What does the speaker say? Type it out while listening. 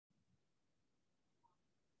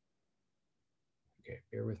Okay,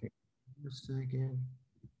 bear with me for a second.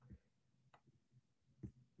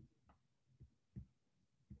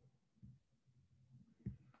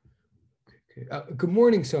 Okay. Good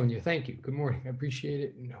morning, Sonia. Thank you. Good morning. I appreciate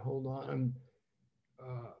it. And hold on.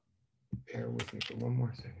 Bear with me for one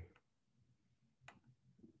more second.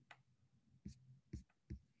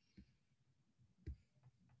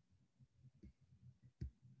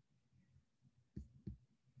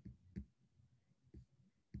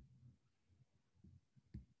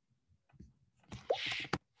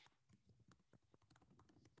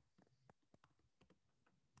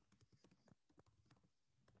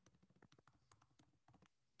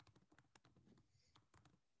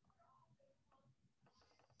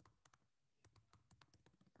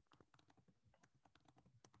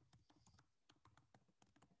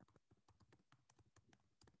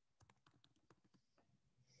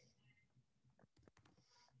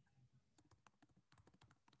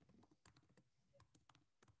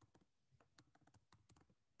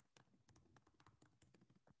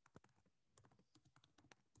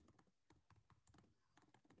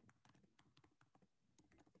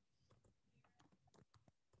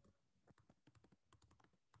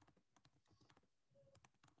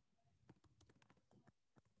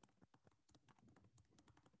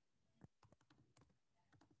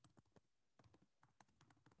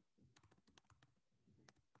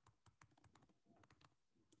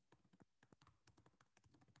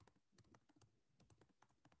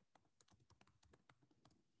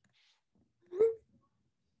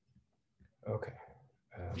 Okay.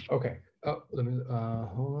 Okay. Oh, let me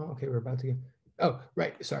hold on. Okay, we're about to get. Oh,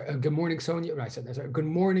 right. Sorry. Good morning, Sonia. I said that. Sorry. Good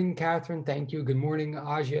morning, Catherine. Thank you. Good morning,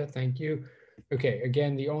 Aja. Thank you. Okay.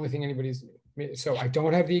 Again, the only thing anybody's so I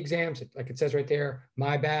don't have the exams, like it says right there.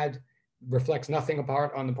 My bad. Reflects nothing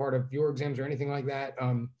apart on the part of your exams or anything like that.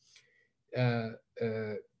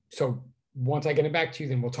 So once I get it back to you,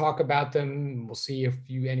 then we'll talk about them. We'll see if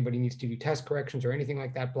anybody needs to do test corrections or anything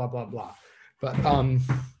like that. Blah blah blah. But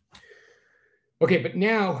okay, but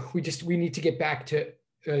now we need to get back to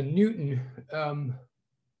Newton, and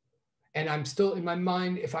I'm still in my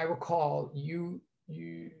mind. If I recall,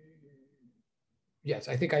 yes,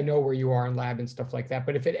 I think I know where you are in lab and stuff like that.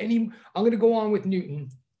 But if at any, I'm going to go on with Newton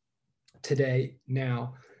today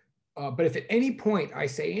now. But if at any point I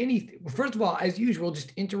say anything, first of all, as usual,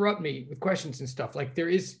 just interrupt me with questions and stuff. Like there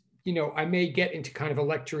is, I may get into kind of a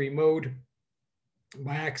lecture mode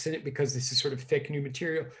by accident because this is sort of thick new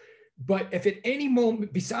material. But if at any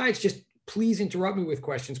moment, besides just please interrupt me with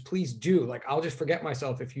questions, please do. Like I'll just forget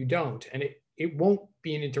myself if you don't, and it won't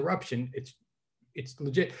be an interruption. It's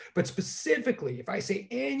legit. But specifically, if I say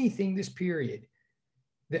anything this period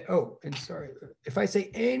that if I say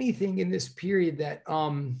anything in this period that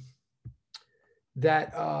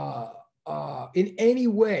in any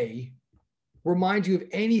way remind you of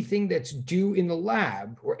anything that's due in the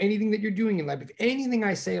lab or anything that you're doing in lab, if anything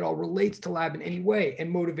I say at all relates to lab in any way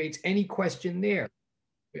and motivates any question there.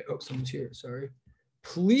 Oh, someone's here, sorry.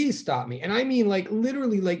 Please stop me. And I mean like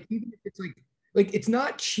literally like, even if it's like it's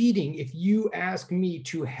not cheating if you ask me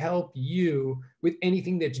to help you with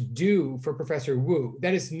anything that's due for Professor Wu.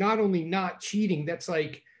 That is not only not cheating, that's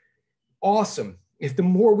like awesome. If the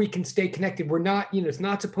more we can stay connected, we're not, it's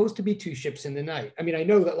not supposed to be two ships in the night. I mean, I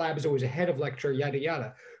know that lab is always ahead of lecture, yada,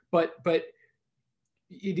 yada, but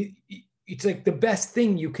it's like the best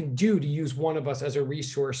thing you can do to use one of us as a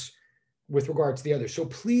resource with regard to the other. So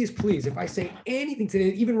please, if I say anything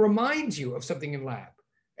today that even reminds you of something in lab,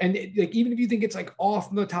 and like, even if you think it's like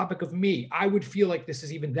off the topic of me, I would feel like this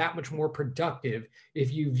is even that much more productive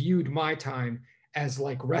if you viewed my time as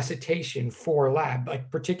like recitation for lab,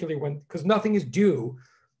 like particularly because nothing is due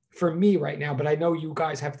for me right now, but I know you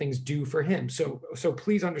guys have things due for him. So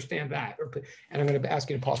please understand that. And I'm going to ask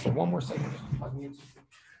you to pause for one more second.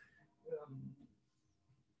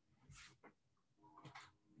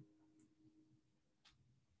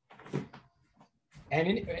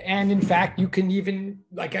 And in fact, you can even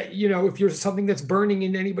like, if you're something that's burning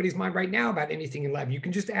in anybody's mind right now about anything in lab, you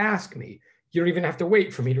can just ask me. You don't even have to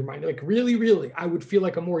wait for me to remind you. Like really, I would feel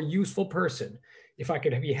like a more useful person if I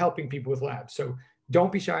could be helping people with labs. So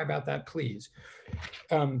don't be shy about that, please.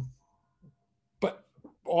 But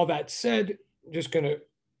all that said, I'm just gonna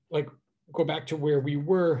like go back to where we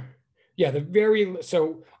were. Yeah,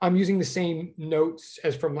 so I'm using the same notes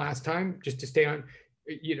as from last time, just to stay on,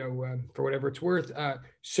 for whatever it's worth.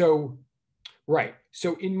 Right.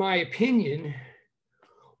 So in my opinion,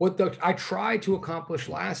 what I tried to accomplish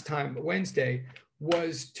last time, Wednesday,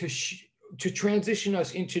 was to transition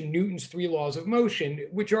us into Newton's 3 laws of motion,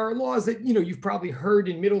 which are laws that, you've probably heard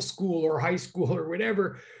in middle school or high school or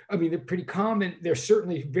whatever. I mean, they're pretty common. They're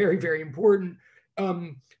certainly very, very important.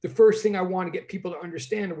 the first thing I want to get people to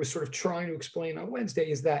understand, and was sort of trying to explain on Wednesday,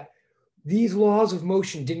 is that these laws of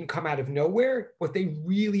motion didn't come out of nowhere. What they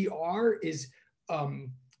really are is a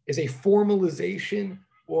formalization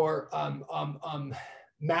or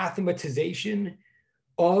mathematization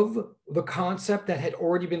of the concept that had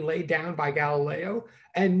already been laid down by Galileo,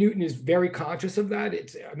 and Newton is very conscious of that.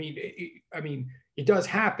 It does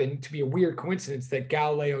happen to be a weird coincidence that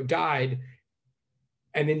Galileo died,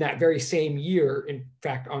 and in that very same year, in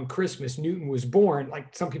fact, on Christmas, Newton was born.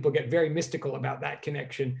 Like, some people get very mystical about that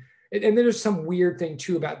connection. And then there's some weird thing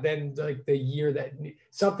too about then, like the year that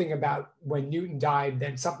something about when Newton died,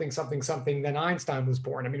 then something, then Einstein was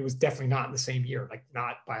born. I mean, it was definitely not in the same year, like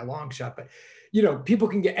not by a long shot, but people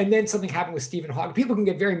can get, and then something happened with Stephen Hawking. People can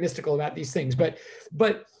get very mystical about these things, but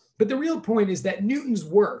the real point is that Newton's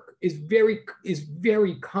work is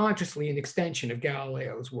very consciously an extension of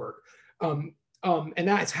Galileo's work. And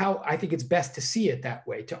that's how I think it's best to see it that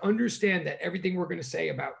way, to understand that everything we're going to say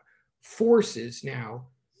about forces now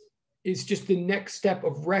is just the next step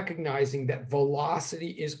of recognizing that velocity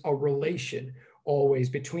is a relation always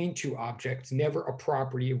between two objects, never a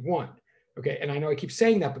property of one. Okay, and I know I keep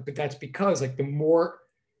saying that, but that's because, like, the more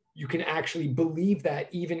you can actually believe that,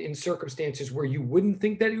 even in circumstances where you wouldn't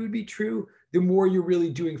think that it would be true, the more you're really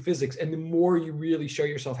doing physics, and the more you really show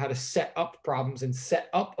yourself how to set up problems and set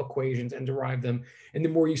up equations and derive them, and the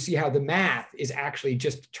more you see how the math is actually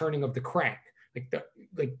just turning of the crank.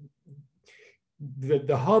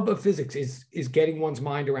 The hub of physics is getting one's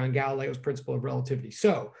mind around Galileo's principle of relativity.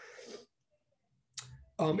 So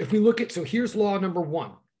if we look at, so here's law number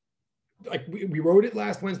one. Like, we wrote it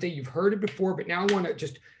last Wednesday, you've heard it before, but now I want to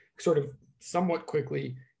just sort of somewhat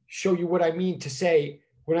quickly show you what I mean to say,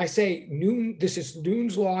 when I say Newton, this is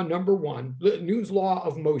Newton's law number one, Newton's law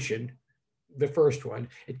of motion, the first one.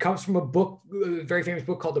 It comes from a book, a very famous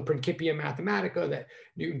book called the Principia Mathematica that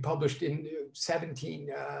Newton published in 17,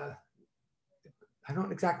 I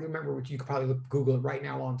don't exactly remember, which you could probably Google it right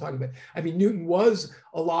now while I'm talking about. I mean, Newton was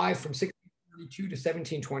alive from 1632 to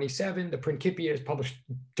 1727. The Principia is published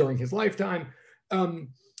during his lifetime. And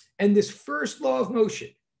this first law of motion,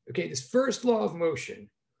 okay, this first law of motion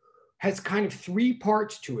has kind of three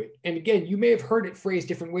parts to it. And again, you may have heard it phrased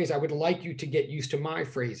different ways. I would like you to get used to my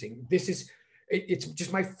phrasing. It's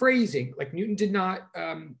just my phrasing. Like, Newton did not,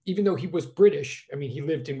 even though he was British, I mean, he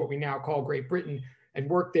lived in what we now call Great Britain and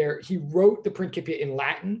worked there, he wrote the Principia in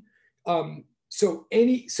Latin. So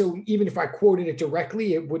even if I quoted it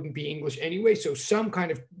directly, it wouldn't be English anyway. So some kind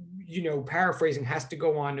of, paraphrasing has to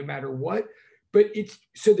go on no matter what. But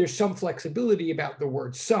so there's some flexibility about the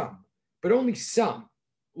word some, but only some.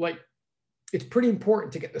 Like, it's pretty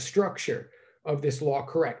important to get the structure of this law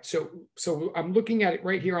correct. So I'm looking at it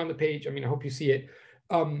right here on the page. I mean, I hope you see it.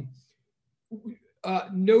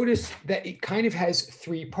 Notice that it kind of has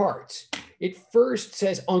three parts. It first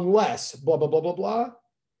says unless blah, blah, blah, blah, blah.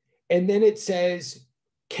 And then it says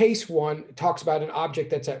case one talks about an object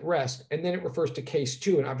that's at rest. And then it refers to case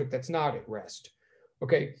two, an object that's not at rest.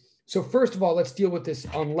 Okay, so first of all, let's deal with this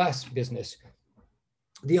unless business.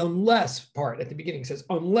 The unless part at the beginning says,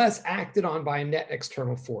 unless acted on by a net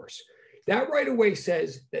external force. That right away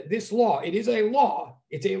says that this law, it is a law.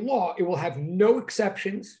 It's a law. It will have no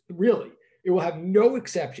exceptions, really. It will have no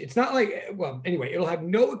exception. It's not like, well, anyway, it'll have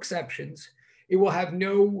no exceptions. It will have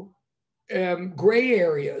no gray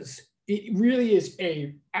areas. It really is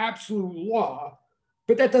a absolute law,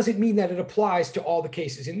 but that doesn't mean that it applies to all the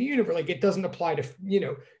cases in the universe. Like, it doesn't apply to,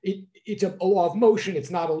 it's a law of motion. It's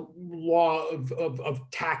not a law of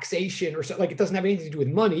taxation or something. Like, it doesn't have anything to do with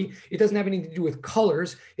money. It doesn't have anything to do with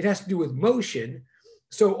colors. It has to do with motion.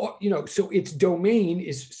 So, so its domain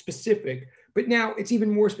is specific. But now it's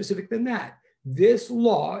even more specific than that. This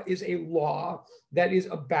law is a law that is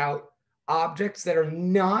about objects that are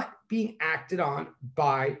not being acted on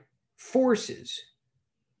by forces.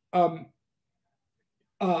 Now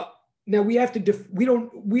we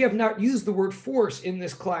have not used the word force in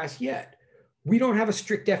this class yet. We don't have a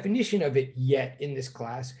strict definition of it yet in this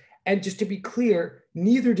class. And just to be clear,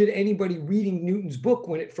 neither did anybody reading Newton's book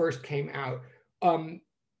when it first came out.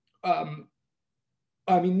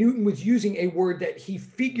 I mean, Newton was using a word that he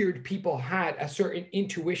figured people had a certain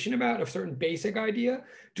intuition about, a certain basic idea,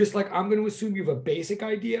 just like I'm going to assume you have a basic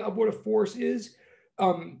idea of what a force is.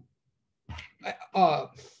 But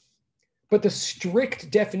the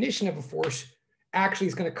strict definition of a force actually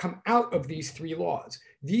is going to come out of these three laws.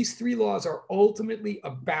 These three laws are ultimately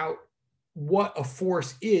about what a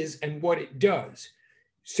force is and what it does.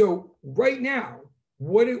 So right now,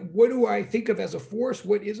 what do I think of as a force?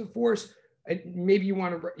 What is a force? And maybe you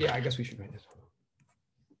want to, yeah, I guess we should write this.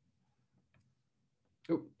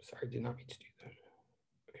 Oh, sorry, did not mean to do that.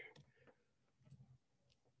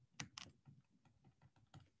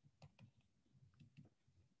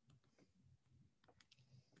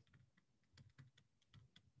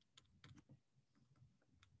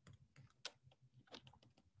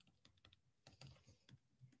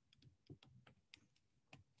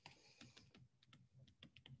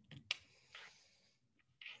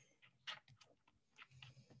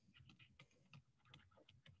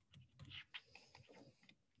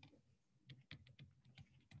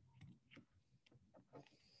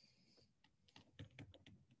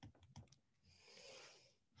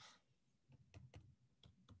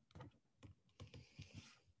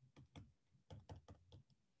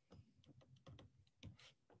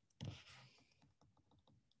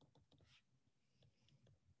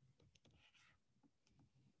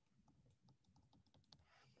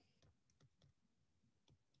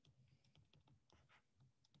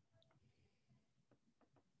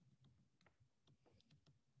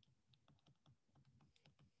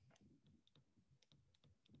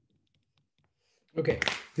 Okay,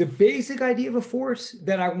 the basic idea of a force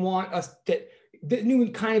that I want us that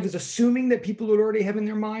Newman kind of is assuming that people would already have in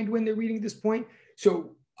their mind when they're reading this point.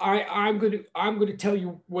 So I'm going to tell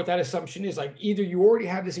you what that assumption is. Like either you already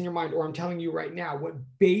have this in your mind, or I'm telling you right now what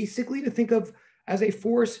basically to think of as a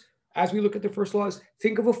force. As we look at the first law, is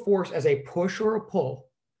think of a force as a push or a pull,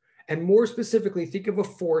 and more specifically, think of a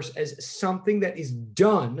force as something that is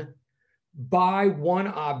done by one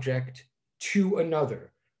object to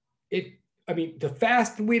another. The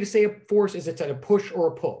fast way to say a force is it's at a push or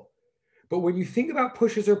a pull. But when you think about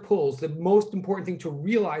pushes or pulls, the most important thing to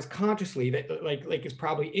realize consciously that like is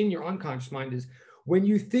probably in your unconscious mind is when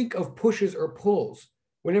you think of pushes or pulls,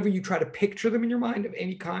 whenever you try to picture them in your mind of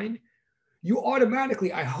any kind, you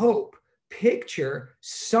automatically, I hope, picture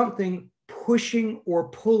something pushing or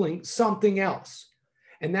pulling something else.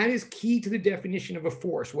 And that is key to the definition of a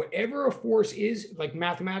force. Whatever a force is, like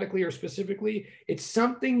mathematically or specifically, it's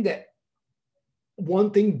something that one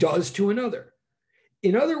thing does to another.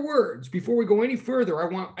 In other words, before we go any further,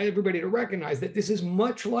 I want everybody to recognize that this is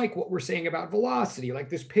much like what we're saying about velocity. Like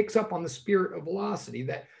this picks up on the spirit of velocity,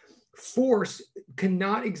 that force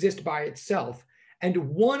cannot exist by itself. And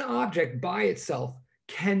one object by itself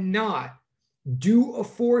cannot do a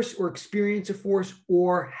force or experience a force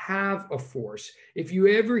or have a force. If you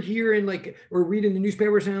ever hear in like or read in the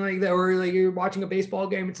newspaper or something like that, or like you're watching a baseball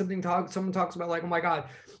game and someone talks about like, oh my God,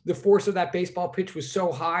 the force of that baseball pitch was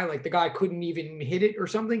so high, like the guy couldn't even hit it or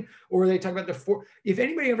something, or they talk about the force. If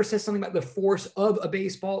anybody ever says something about the force of a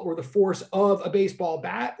baseball or the force of a baseball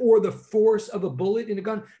bat or the force of a bullet in a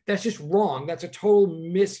gun, that's just wrong. That's a total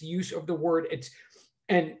misuse of the word.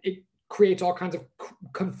 It creates all kinds of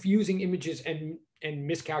confusing images and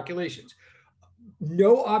miscalculations.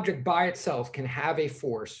 No object by itself can have a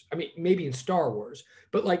force. I mean, maybe in Star Wars,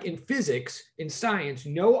 but like in physics, in science,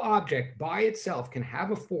 no object by itself can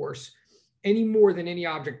have a force any more than any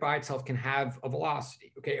object by itself can have a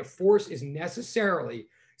velocity. Okay, a force is necessarily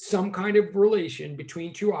some kind of relation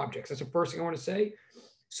between two objects. That's the first thing I want to say.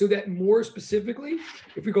 So that more specifically,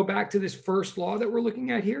 if we go back to this first law that we're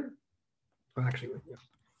looking at here, actually, yeah.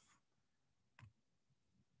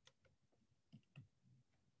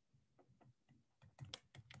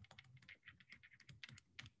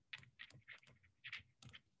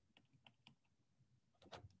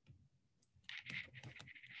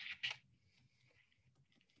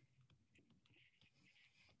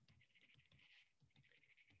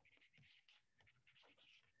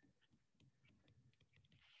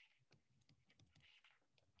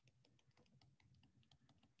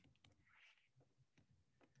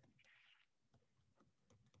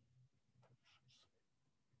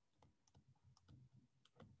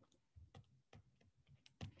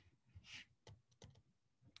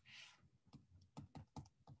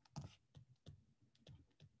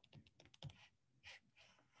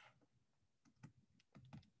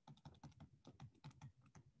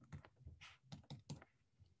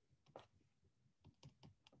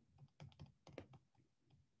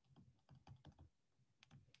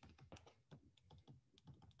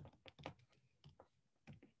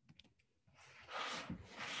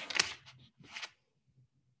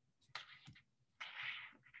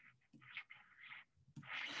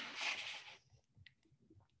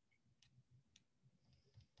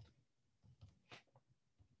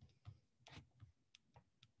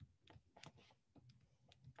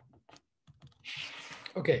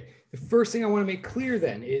 Okay, the first thing I want to make clear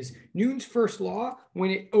then is Newton's first law,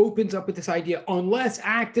 when it opens up with this idea, unless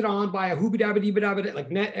acted on by a hoobie-dabba-dee-ba-dabba,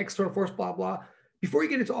 like net external force, blah, blah. Before you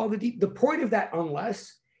get into all the point of that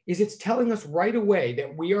unless is it's telling us right away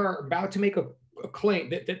that we are about to make a claim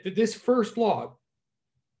that this first law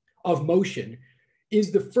of motion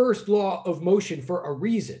is the first law of motion for a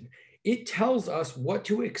reason. It tells us what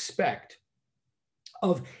to expect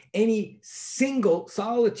of any single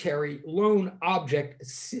solitary lone object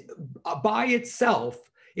by itself.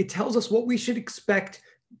 It tells us what we should expect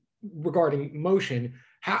regarding motion,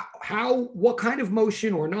 what kind of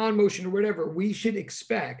motion or non-motion or whatever we should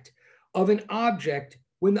expect of an object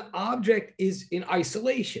when the object is in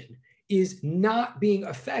isolation, is not being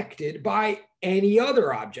affected by any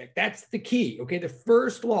other object. That's the key. Okay, the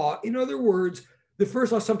first law, in other words, the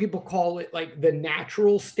first law, some people call it like the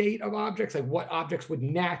natural state of objects, like what objects would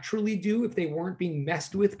naturally do if they weren't being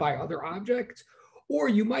messed with by other objects. Or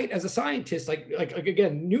you might, as a scientist, like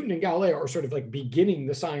again, Newton and Galileo are sort of like beginning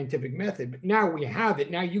the scientific method, but now we have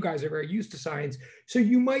it. Now you guys are very used to science. So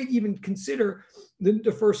you might even consider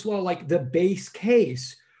the first law like the base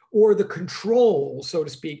case or the control, so to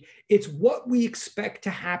speak. It's what we expect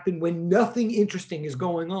to happen when nothing interesting is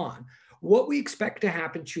going on. what we expect to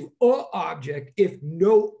happen to an object if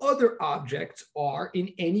no other objects are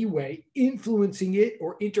in any way influencing it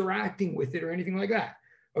or interacting with it or anything like that.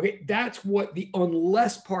 Okay, that's what the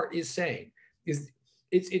unless part is saying.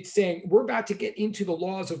 It's saying we're about to get into the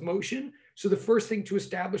laws of motion. So the first thing to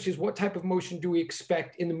establish is what type of motion do we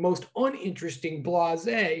expect in the most uninteresting,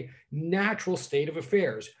 blasé, natural state of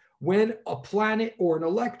affairs. When a planet or an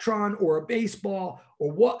electron or a baseball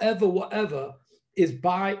or whatever is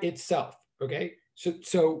by itself, okay?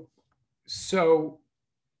 So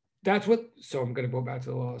that's what, so I'm gonna go back to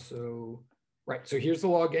the law. So, right, so here's the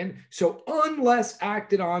law again. So unless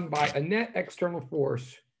acted on by a net external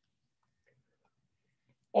force,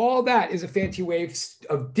 all that is a fancy way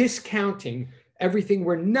of discounting everything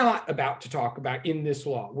we're not about to talk about in this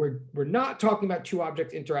law. We're not talking about two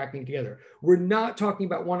objects interacting together. We're not talking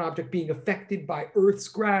about one object being affected by Earth's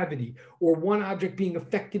gravity or one object being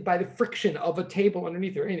affected by the friction of a table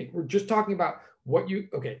underneath or anything. We're just talking about what you,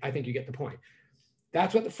 okay, I think you get the point.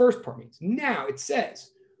 That's what the first part means. Now it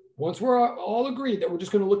says, once we're all agreed that we're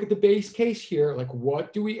just going to look at the base case here, like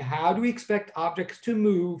how do we expect objects to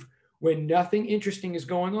move when nothing interesting is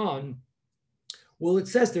going on? Well, it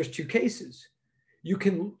says there's two cases. You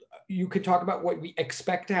can talk about what we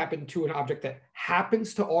expect to happen to an object that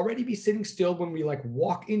happens to already be sitting still when we like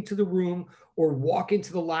walk into the room or walk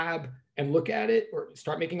into the lab and look at it or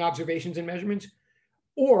start making observations and measurements.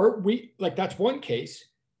 Or that's one case.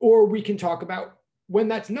 Or we can talk about when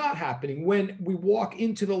that's not happening, when we walk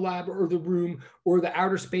into the lab or the room or the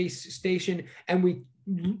outer space station and we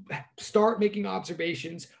start making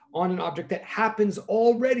observations on an object that happens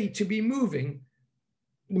already to be moving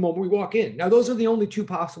the moment we walk in. Now, those are the only two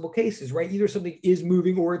possible cases, right? Either something is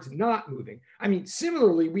moving or it's not moving. I mean,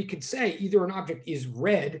 similarly, we could say either an object is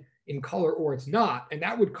red in color or it's not, and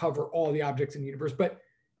that would cover all the objects in the universe. But,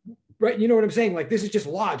 right, you know what I'm saying? Like, this is just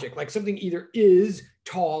logic. Like, something either is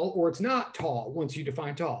tall or it's not tall once you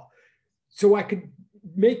define tall. So I could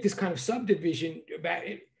make this kind of subdivision about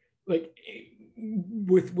it, like,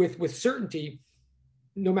 with certainty,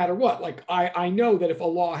 no matter what. Like I know that if a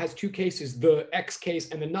law has two cases, the X case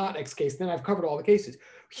and the not X case, then I've covered all the cases.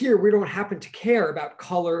 Here, we don't happen to care about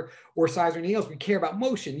color or size or anything else. We care about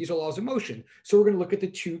motion. These are laws of motion. So we're going to look at the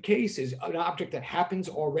two cases, an object that happens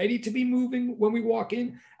already to be moving when we walk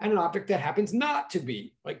in and an object that happens not to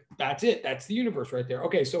be. Like, that's it. That's the universe right there.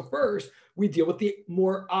 Okay, so first we deal with the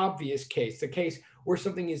more obvious case, the case where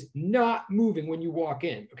something is not moving when you walk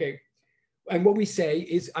in, okay? And what we say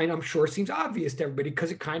is, and I'm sure it seems obvious to everybody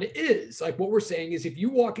because it kind of is. Like, what we're saying is if you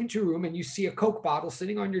walk into a room and you see a Coke bottle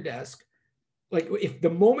sitting on your desk, like if the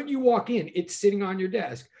moment you walk in, it's sitting on your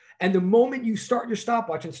desk, and the moment you start your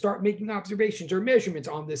stopwatch and start making observations or measurements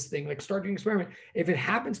on this thing, like start doing an experiment, if it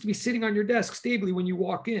happens to be sitting on your desk stably when you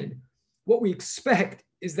walk in, what we expect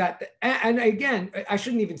is that, and again, I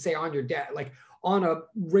shouldn't even say on your desk, like on a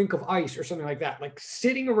rink of ice or something like that, like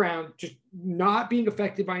sitting around, just not being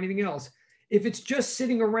affected by anything else. If it's just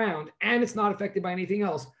sitting around and it's not affected by anything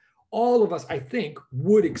else, all of us, I think,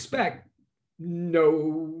 would expect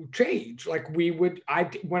no change. Like when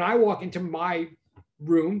I walk into my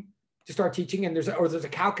room to start teaching and there's a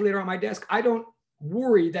calculator on my desk, I don't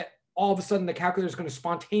worry that all of a sudden the calculator is going to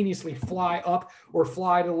spontaneously fly up or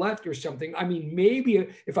fly to the left or something. I mean, maybe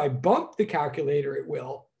if I bump the calculator, it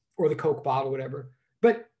will, or the Coke bottle, whatever,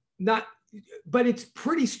 but it's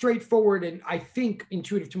pretty straightforward and I think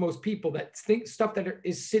intuitive to most people that think stuff that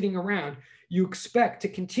is sitting around, you expect to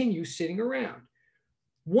continue sitting around.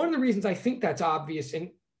 One of the reasons I think that's obvious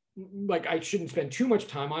and like I shouldn't spend too much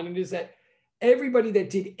time on it is that everybody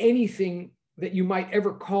that did anything that you might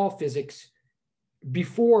ever call physics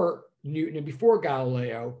before Newton and before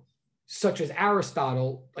Galileo, such as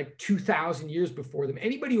Aristotle, like 2,000 years before them,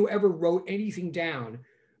 anybody who ever wrote anything down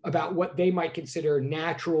about what they might consider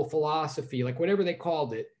natural philosophy, like whatever they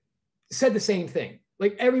called it, said the same thing.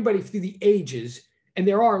 Like everybody through the ages, and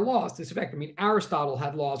there are laws to this effect. I mean, Aristotle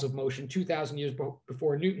had laws of motion 2,000 years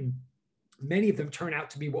before Newton. Many of them turn out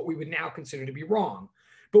to be what we would now consider to be wrong.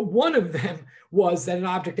 But one of them was that an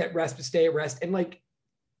object at rest would stay at rest. And like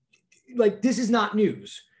this is not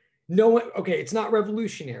news. No one, okay, it's not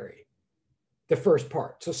revolutionary, the first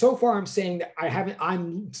part. So far I'm saying that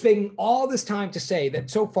I'm spending all this time to say that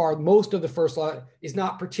so far, most of the first law is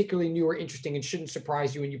not particularly new or interesting and shouldn't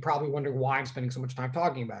surprise you. And you probably wonder why I'm spending so much time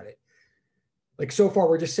talking about it. Like so far,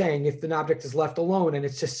 we're just saying if an object is left alone and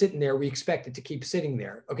it's just sitting there, we expect it to keep sitting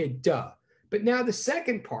there. Okay, duh. But now the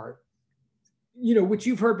second part, you know, which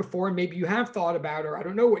you've heard before and maybe you have thought about, or I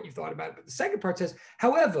don't know what you've thought about, but the second part says,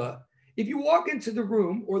 however, if you walk into the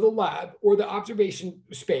room or the lab or the observation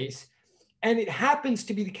space and it happens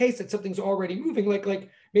to be the case that something's already moving, like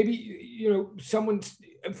maybe, you know, someone's,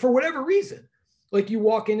 for whatever reason, like you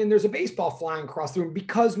walk in and there's a baseball flying across the room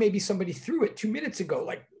because maybe somebody threw it 2 minutes ago,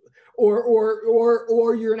 like,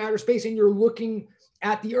 or you're in outer space and you're looking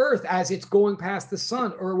at the Earth as it's going past the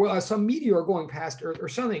sun, or some meteor going past Earth or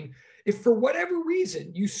something. If for whatever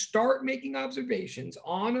reason you start making observations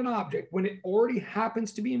on an object when it already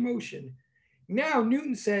happens to be in motion, now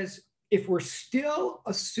Newton says, if we're still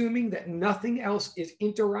assuming that nothing else is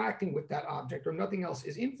interacting with that object or nothing else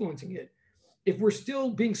is influencing it, if we're still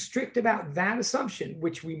being strict about that assumption,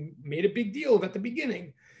 which we made a big deal of at the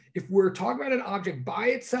beginning, if we're talking about an object by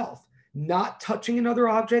itself, not touching another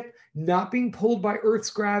object, not being pulled by Earth's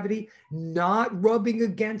gravity, not rubbing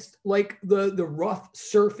against like the rough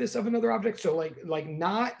surface of another object, so like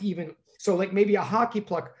not even, so like maybe a hockey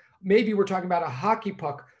puck, maybe we're talking about a hockey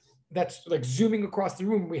puck that's like zooming across the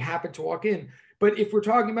room and we happen to walk in. But if we're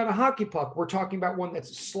talking about a hockey puck, we're talking about one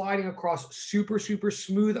that's sliding across super, super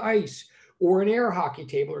smooth ice or an air hockey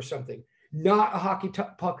table or something, not a hockey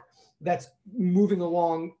puck that's moving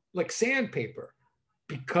along like sandpaper,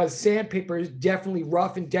 because sandpaper is definitely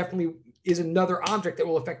rough and definitely is another object that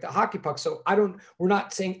will affect the hockey puck. So we're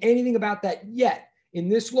not saying anything about that yet. In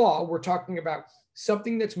this law, we're talking about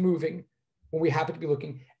something that's moving when we happen to be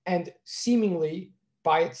looking and seemingly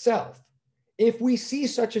by itself. If we see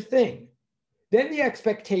such a thing, then the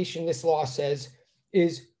expectation, this law says,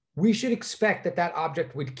 is we should expect that that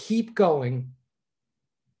object would keep going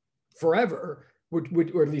forever, or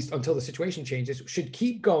at least until the situation changes, should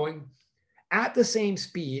keep going at the same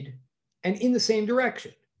speed and in the same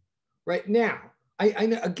direction. Right now, I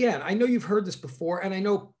know, again, I know you've heard this before, and I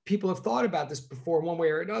know people have thought about this before one way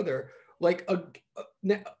or another,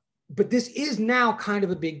 but this is now kind of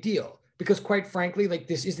a big deal. Because quite frankly, like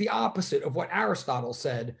this is the opposite of what Aristotle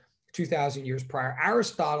said 2,000 years prior.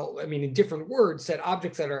 Aristotle, I mean, in different words, said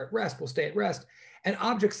objects that are at rest will stay at rest, and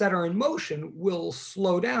objects that are in motion will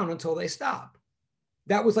slow down until they stop.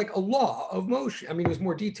 That was like a law of motion. I mean, it was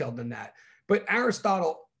more detailed than that. But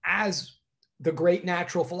Aristotle, as the great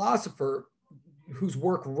natural philosopher whose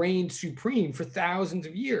work reigned supreme for thousands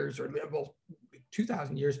of years, or well,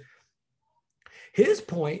 2,000 years, his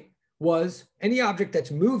point was any object that's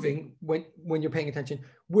moving when you're paying attention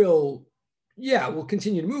will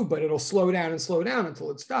continue to move, but it'll slow down until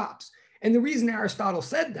it stops. And the reason Aristotle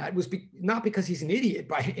said that was not because he's an idiot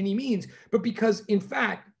by any means, but because in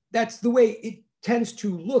fact, that's the way it tends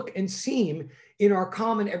to look and seem in our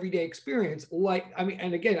common everyday experience. Like, I mean,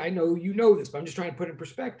 and again, I know you know this, but I'm just trying to put it in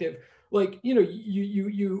perspective. Like, you know,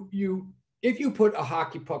 if you put a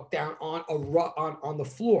hockey puck down on the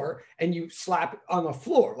floor and you slap it on the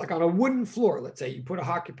floor, like on a wooden floor, let's say you put a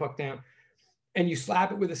hockey puck down and you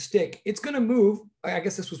slap it with a stick, it's going to move. I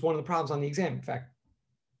guess this was one of the problems on the exam. In fact,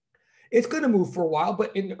 it's going to move for a while,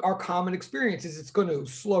 but in our common experiences, it's going to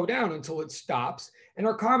slow down until it stops. And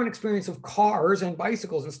our common experience of cars and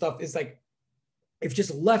bicycles and stuff is like, if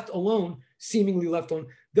just left alone, seemingly left alone,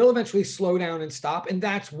 they'll eventually slow down and stop. And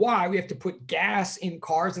that's why we have to put gas in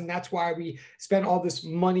cars. And that's why we spend all this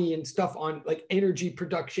money and stuff on like energy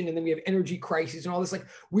production. And then we have energy crises and all this. Like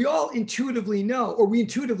we all intuitively know, or we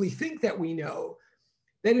intuitively think that we know,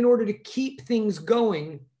 that in order to keep things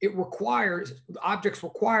going, objects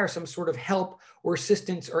require some sort of help or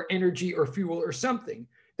assistance or energy or fuel or something.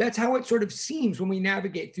 That's how it sort of seems when we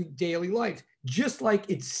navigate through daily life, just like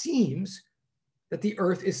it seems that the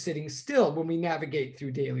Earth is sitting still when we navigate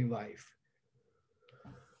through daily life.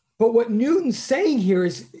 But what Newton's saying here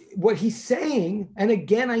is what he's saying, and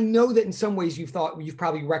again, I know that in some ways you've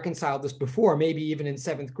probably reconciled this before, maybe even in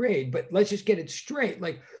 7th grade, but let's just get it straight.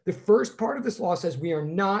 Like the first part of this law says we are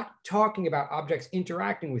not talking about objects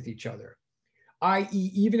interacting with each other,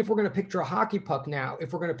 i.e., even if we're going to picture a hockey puck now,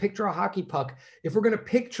 if we're going to picture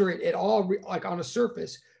it at all like on a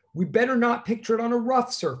surface, we better not picture it on a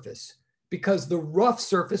rough surface, because the rough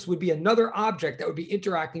surface would be another object that would be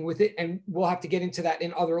interacting with it. And we'll have to get into that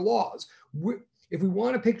in other laws. If we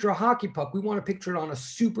want to picture a hockey puck, we want to picture it on a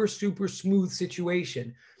super, super smooth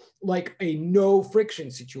situation, like a no friction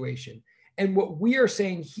situation. And what we are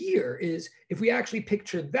saying here is if we actually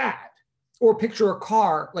picture that, or picture a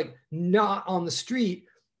car, like not on the street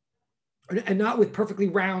and not with perfectly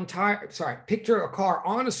round tires, picture a car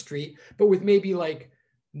on a street, but with maybe like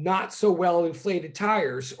not so well inflated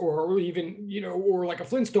tires, or even, you know, or like a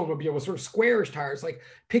Flintstone mobile with sort of squarish tires, like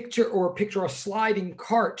picture a sliding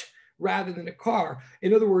cart rather than a car.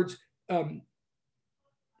 In other words, the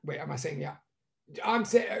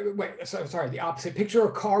opposite. Picture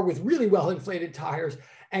a car with really well inflated tires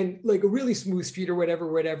and like a really smooth street or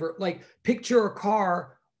whatever. Like picture a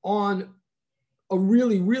car on a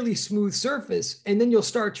really, really smooth surface. And then you'll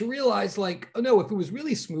start to realize like, oh no, if it was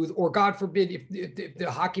really smooth, or God forbid, if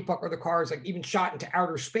the hockey puck or the car is like even shot into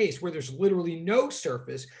outer space where there's literally no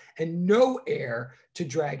surface and no air to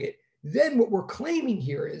drag it, then what we're claiming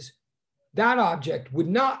here is that object would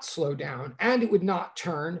not slow down and it would not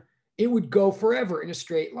turn. It would go forever in a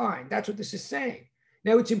straight line. That's what this is saying.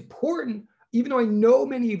 Now it's important, even though I know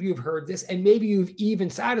many of you have heard this, and maybe you've even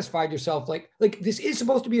satisfied yourself, like this is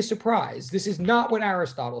supposed to be a surprise. This is not what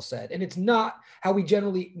Aristotle said, and it's not how we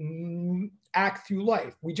generally act through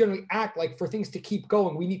life. We generally act like for things to keep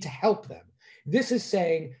going, we need to help them. This is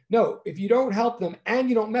saying, no, if you don't help them and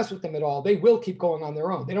you don't mess with them at all, they will keep going on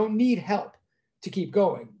their own. They don't need help to keep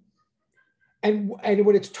going. And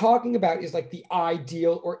what it's talking about is like the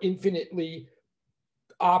ideal or infinitely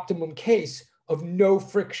optimum case of no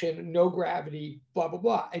friction, no gravity, blah, blah,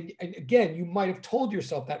 blah. And again, you might have told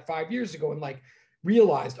yourself that 5 years ago and like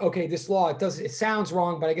realized, okay, this law, it sounds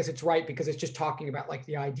wrong, but I guess it's right because it's just talking about like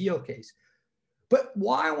the ideal case. But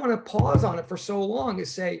why I want to pause on it for so long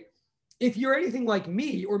is say, if you're anything like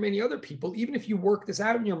me or many other people, even if you work this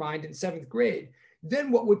out in your mind in 7th grade,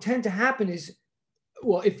 then what would tend to happen is,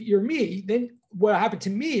 well, if you're me, then what happened to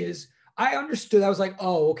me is I understood. I was like,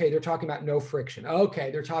 oh, okay, they're talking about no friction.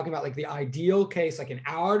 Okay, they're talking about like the ideal case, like in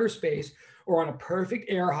outer space or on a perfect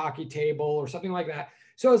air hockey table or something like that.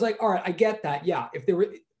 So I was like, all right, I get that. Yeah,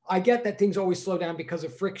 I get that things always slow down because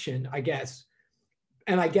of friction, I guess.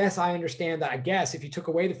 And I guess I understand that. I guess if you took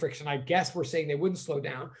away the friction, I guess we're saying they wouldn't slow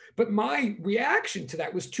down. But my reaction to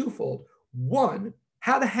that was twofold. One,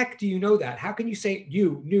 how the heck do you know that? How can you say,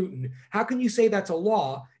 you, Newton, how can you say that's a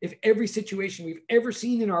law if every situation we've ever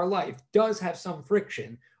seen in our life does have some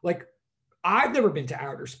friction? Like, I've never been to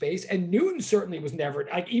outer space, and Newton certainly was never,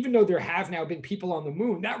 like, even though there have now been people on the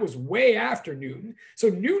moon, that was way after Newton. So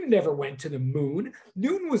Newton never went to the moon.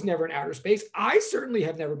 Newton was never in outer space. I certainly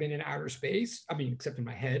have never been in outer space. I mean, except in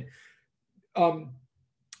my head.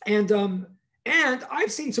 And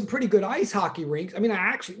I've seen some pretty good ice hockey rinks. I mean, I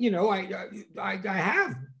actually, I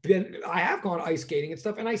have gone ice skating and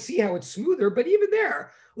stuff, and I see how it's smoother. But even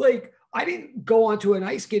there, like, I didn't go onto an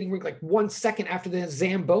ice skating rink like 1 second after the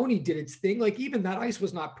Zamboni did its thing. Like, even that ice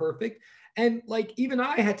was not perfect, and like even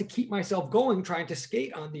I had to keep myself going trying to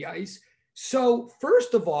skate on the ice. So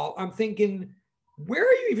first of all, I'm thinking, where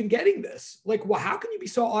are you even getting this? Like, well, how can you be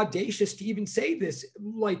so audacious to even say this?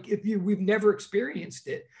 Like, if we've never experienced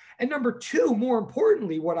it. And number two, more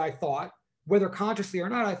importantly, what I thought, whether consciously or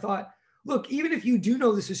not, I thought, look, even if you do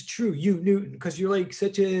know this is true, you, Newton, because you're like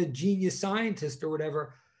such a genius scientist or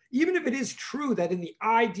whatever, even if it is true that in the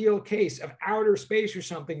ideal case of outer space or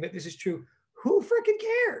something that this is true, who freaking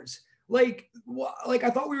cares? Like I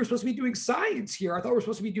thought we were supposed to be doing science here. I thought we were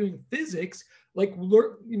supposed to be doing physics, like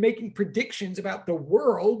making predictions about the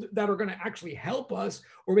world that are going to actually help us,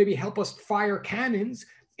 or maybe help us fire cannons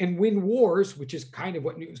and win wars, which is kind of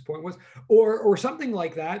what Newton's point was, or something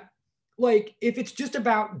like that. Like, if it's just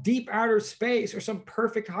about deep outer space or some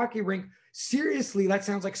perfect hockey rink, seriously, that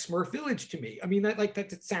sounds like Smurf Village to me. I mean,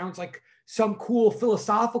 that sounds like some cool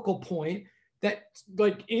philosophical point that's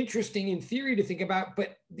like interesting in theory to think about.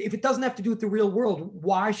 But if it doesn't have to do with the real world,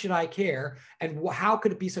 why should I care? And how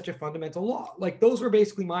could it be such a fundamental law? Like, those were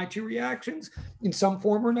basically my two reactions in some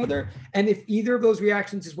form or another. And if either of those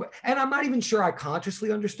reactions is what, and I'm not even sure I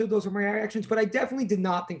consciously understood those were my reactions, but I definitely did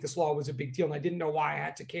not think this law was a big deal. And I didn't know why I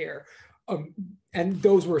had to care. And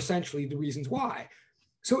those were essentially the reasons why.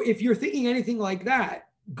 So if you're thinking anything like that,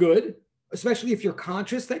 good, especially if you're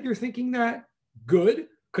conscious that you're thinking that, good,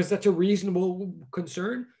 because that's a reasonable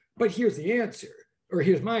concern. But here's the answer, or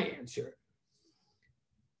here's my answer.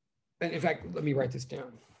 And in fact, let me write this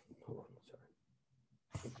down. Hold on,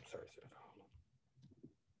 sorry.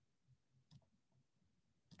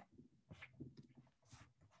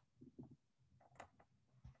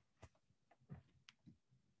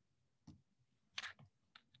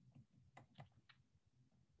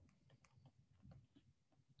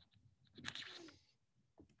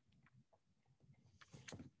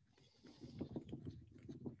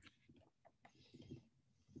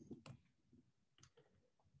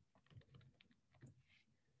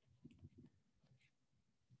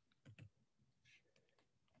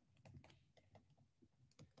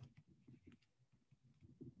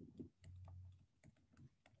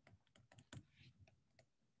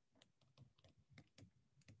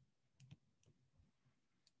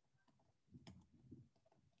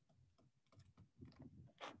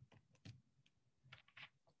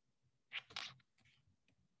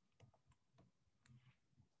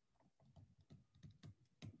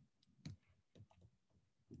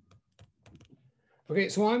 Okay,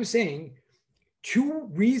 so I'm saying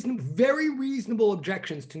very reasonable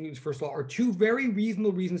objections to Newton's first law, or two very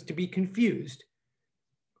reasonable reasons to be confused,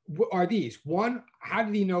 are these. One, how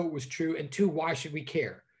did he know it was true? And two, why should we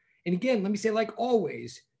care? And again, let me say, like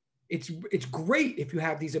always, it's great if you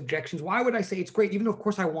have these objections. Why would I say it's great? Even though, of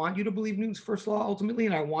course, I want you to believe Newton's first law ultimately,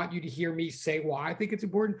 and I want you to hear me say why I think it's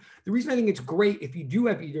important. The reason I think it's great if you do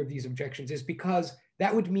have either of these objections is because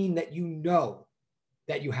that would mean that you know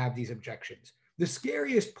that you have these objections. The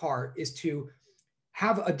scariest part is to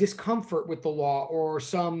have a discomfort with the law or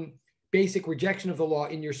some basic rejection of the law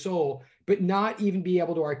in your soul, but not even be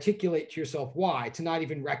able to articulate to yourself why, to not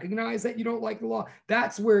even recognize that you don't like the law.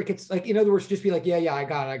 That's where it gets, like, in other words, just be like, yeah, I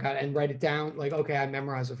got it, and write it down. Like, okay, I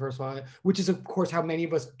memorized the first law, which is, of course, how many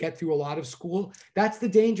of us get through a lot of school. That's the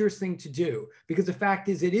dangerous thing to do, because the fact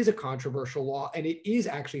is it is a controversial law and it is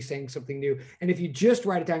actually saying something new. And if you just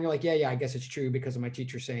write it down, you're like, yeah, I guess it's true because of my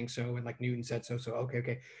teacher saying so, and like Newton said so,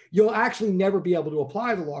 okay. You'll actually never be able to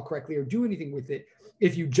apply the law correctly or do anything with it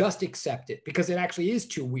if you just accept it, because it actually is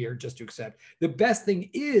too weird just to accept. The best thing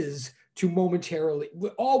is to momentarily,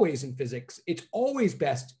 always in physics, it's always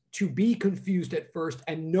best to be confused at first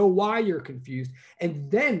and know why you're confused. And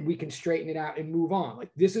then we can straighten it out and move on. Like,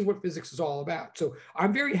 this is what physics is all about. So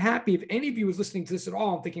I'm very happy if any of you is listening to this at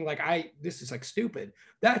all and thinking like, this is like stupid.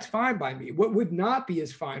 That's fine by me. What would not be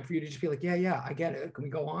as fine for you to just be like, yeah, I get it. Can we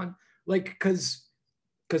go on? Like, because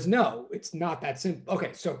no, it's not that simple.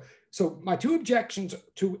 Okay, so my two objections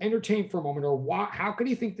to entertain for a moment are how could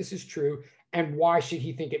he think this is true, and why should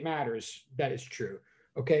he think it matters that it's true?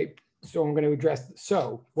 Okay, so I'm going to address.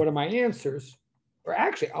 So what are my answers? Or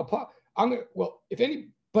actually, if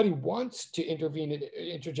anybody wants to intervene and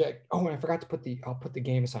interject. Oh, and I forgot to I'll put the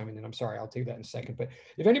game assignment in. I'm sorry, I'll do that in a second. But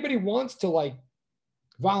if anybody wants to like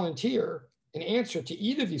volunteer an answer to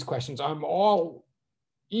either of these questions, I'm all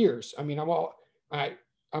ears. I mean,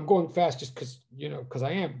 I'm going fast just because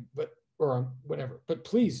I am, or whatever. But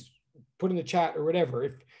please put in the chat or whatever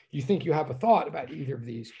if you think you have a thought about either of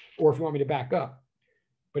these, or if you want me to back up.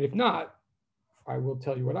 But if not, I will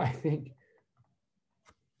tell you what I think.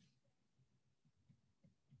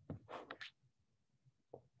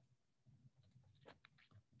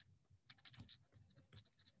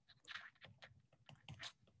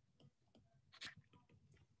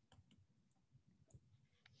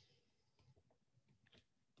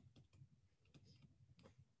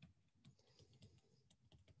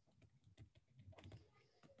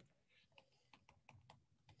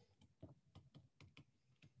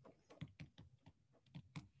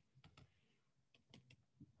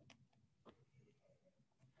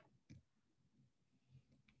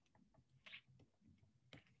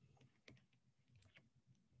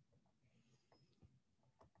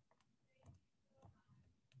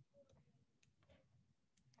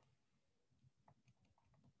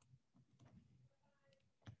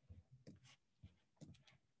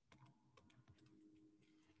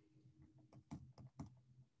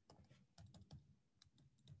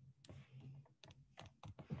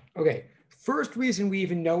 Okay, first reason we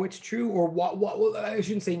even know it's true, or well, I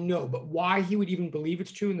shouldn't say no, but why he would even believe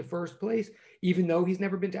it's true in the first place, even though he's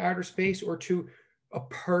never been to outer space or to a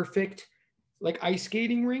perfect like ice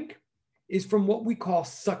skating rink, is from what we call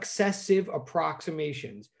successive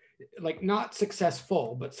approximations. Like, not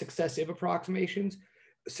successful, but successive approximations.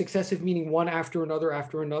 Successive meaning one after another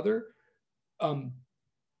after another.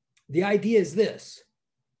 The idea is this.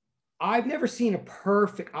 I've never seen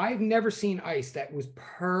ice that was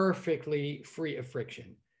perfectly free of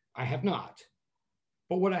friction. I have not.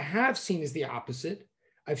 But what I have seen is the opposite.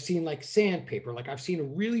 I've seen like sandpaper, like I've seen a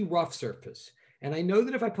really rough surface. And I know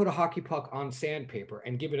that if I put a hockey puck on sandpaper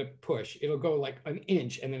and give it a push, it'll go like an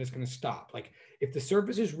inch and then it's going to stop. Like, if the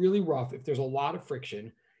surface is really rough, if there's a lot of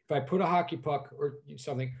friction, if I put a hockey puck or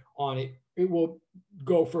something on it, it will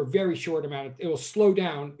go for a very short amount. It will slow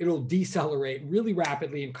down. It'll decelerate really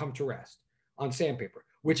rapidly and come to rest on sandpaper,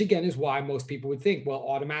 which again is why most people would think, well,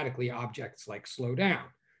 automatically objects like slow down.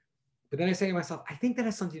 But then I say to myself, I think that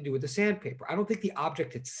has something to do with the sandpaper. I don't think the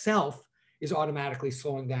object itself is automatically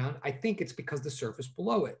slowing down. I think it's because the surface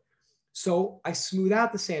below it. So I smooth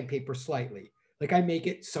out the sandpaper slightly. Like, I make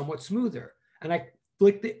it somewhat smoother. And I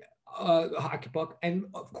flick the hockey puck, and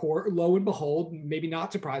of course, lo and behold, maybe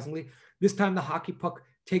not surprisingly, this time the hockey puck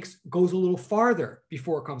goes a little farther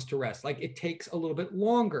before it comes to rest. Like, it takes a little bit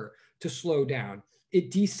longer to slow down. It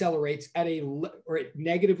decelerates or it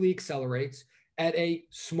negatively accelerates at a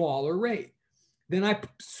smaller rate. Then I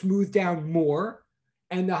smooth down more,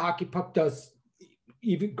 and the hockey puck goes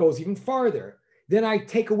even farther. Then I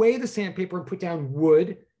take away the sandpaper and put down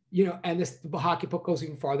wood, and the hockey puck goes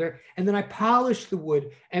even farther. And then I polish the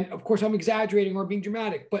wood. And of course, I'm exaggerating or being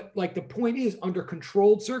dramatic, but like the point is, under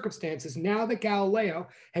controlled circumstances, now that Galileo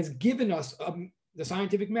has given us the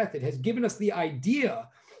scientific method, has given us the idea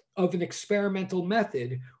of an experimental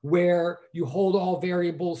method where you hold all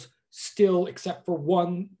variables still except for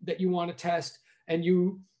one that you want to test, and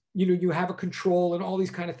you have a control and all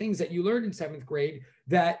these kind of things that you learned in 7th grade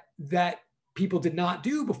that people did not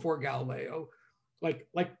do before Galileo. Like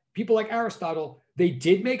people like Aristotle, they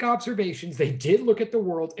did make observations, they did look at the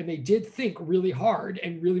world, and they did think really hard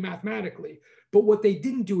and really mathematically. But what they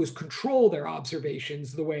didn't do is control their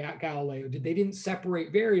observations the way Galileo did. They didn't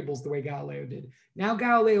separate variables the way Galileo did. Now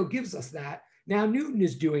Galileo gives us that. Now Newton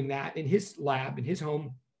is doing that in his lab, in his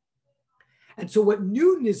home. And so what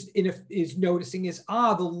Newton is noticing is,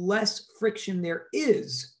 the less friction there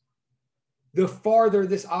is, the farther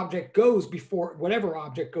this object goes before, whatever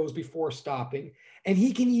object goes before stopping. And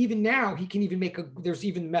he can even make there's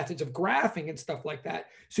even methods of graphing and stuff like that.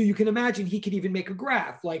 So you can imagine he could even make a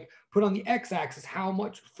graph, like put on the x-axis how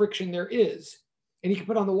much friction there is. And he can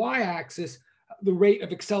put on the y-axis the rate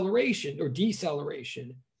of acceleration or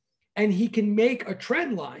deceleration. And he can make a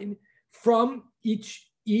trend line from each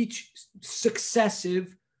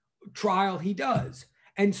successive trial he does.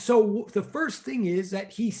 And so the first thing is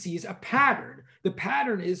that he sees a pattern. The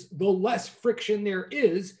pattern is the less friction there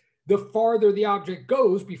is, the farther the object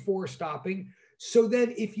goes before stopping. So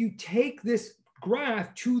then if you take this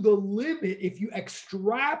graph to the limit, if you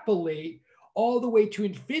extrapolate all the way to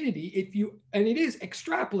infinity, and it is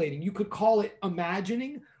extrapolating, you could call it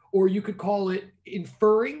imagining, or you could call it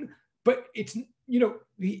inferring, but it's,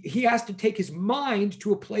 he has to take his mind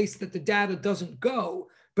to a place that the data doesn't go.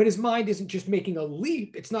 But his mind isn't just making a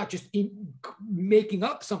leap. It's not just making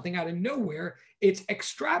up something out of nowhere. It's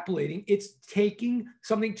extrapolating. It's taking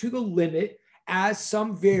something to the limit as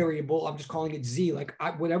some variable. I'm just calling it z, like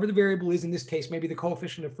whatever the variable is in this case, maybe the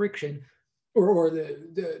coefficient of friction, or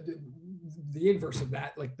the inverse of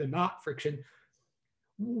that, like the not friction.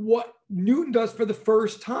 What Newton does for the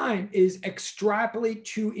first time is extrapolate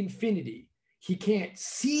to infinity. He can't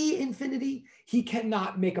see infinity. He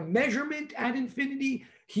cannot make a measurement at infinity.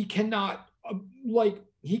 He cannot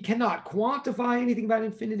quantify anything about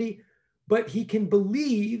infinity, but he can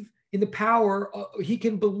believe in the power. He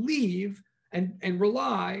can believe and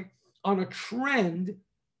rely on a trend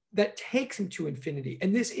that takes him to infinity.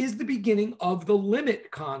 And this is the beginning of the limit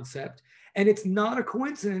concept. And it's not a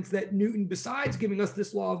coincidence that Newton, besides giving us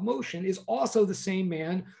this law of motion, is also the same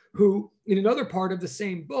man who, in another part of the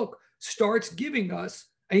same book, starts giving us,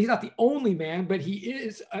 and he's not the only man, but he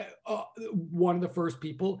is one of the first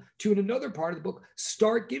people to, in another part of the book,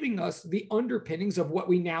 start giving us the underpinnings of what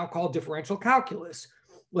we now call differential calculus.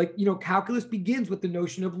 Like, calculus begins with the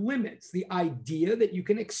notion of limits, the idea that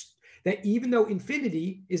that even though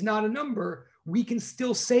infinity is not a number, we can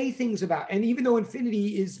still say things about, and even though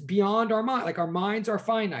infinity is beyond our mind, like our minds are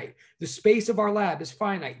finite, the space of our lab is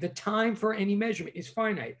finite, the time for any measurement is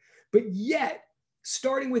finite, but yet,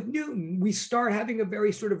 starting with Newton, we start having a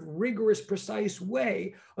very sort of rigorous, precise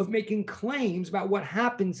way of making claims about what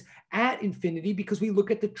happens at infinity, because we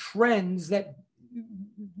look at the trends that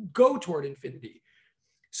go toward infinity.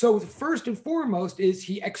 So the first and foremost is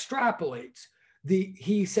he extrapolates.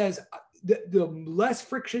 He says the less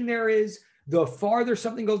friction there is, the farther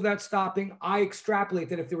something goes without stopping. I extrapolate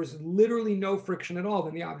that if there was literally no friction at all,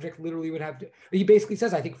 then the object literally would have to, he basically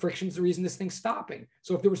says, I think friction is the reason this thing's stopping.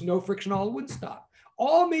 So if there was no friction at all, it wouldn't stop.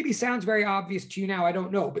 All maybe sounds very obvious to you now, I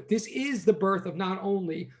don't know, but this is the birth of not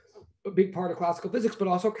only a big part of classical physics, but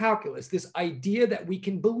also calculus, this idea that we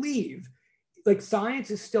can believe, like science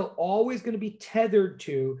is still always going to be tethered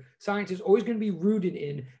to, science is always going to be rooted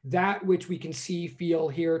in that which we can see, feel,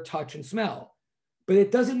 hear, touch, and smell. But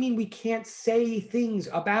it doesn't mean we can't say things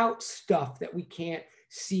about stuff that we can't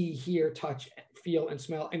see, hear, touch, feel, and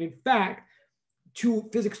smell. And in fact,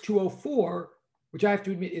 Physics 204, which I have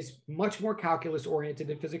to admit is much more calculus oriented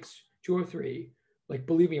than Physics 203. Like,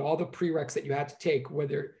 believe me, all the prereqs that you had to take,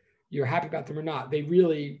 whether you're happy about them or not, they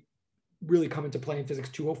really, really come into play in Physics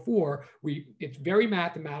 204. It's very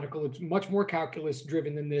mathematical. It's much more calculus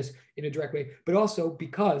driven than this in a direct way, but also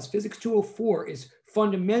because Physics 204 is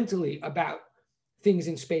fundamentally about things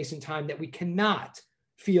in space and time that we cannot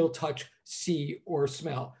feel, touch, see, or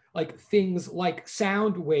smell. Like things like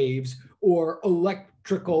sound waves or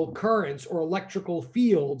electrical currents or electrical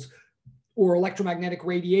fields or electromagnetic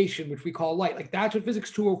radiation, which we call light. Like that's what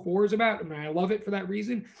Physics 204 is about. I mean, I love it for that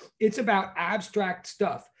reason. It's about abstract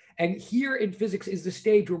stuff. And here in physics is the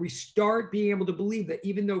stage where we start being able to believe that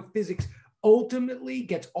even though physics ultimately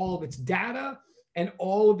gets all of its data and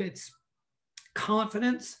all of its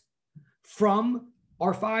confidence from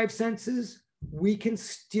our five senses, we can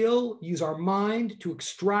still use our mind to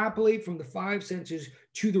extrapolate from the five senses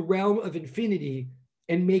to the realm of infinity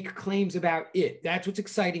and make claims about it. That's what's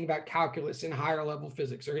exciting about calculus and higher level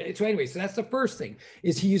physics. So anyway, so that's the first thing,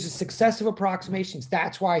 is he uses successive approximations.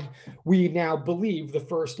 That's why we now believe the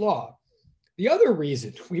first law. The other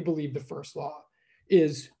reason we believe the first law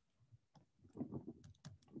is,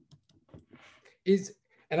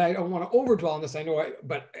 and I don't want to overdwell on this, I know,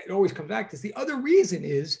 but it always comes back to this. The other reason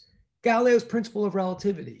is Galileo's principle of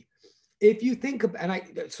relativity. If you think of,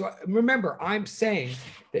 so remember, I'm saying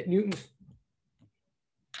that Newton's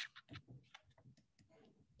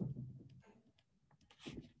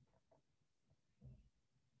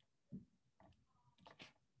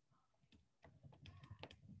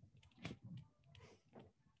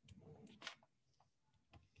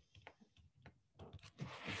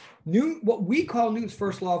what we call Newton's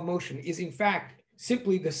first law of motion is in fact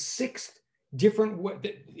simply the sixth different way.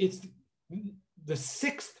 It's the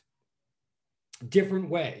sixth different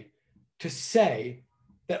way to say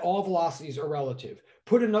that all velocities are relative.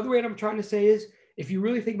 Put another way, what I'm trying to say is, if you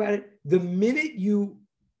really think about it, the minute you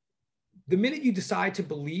decide to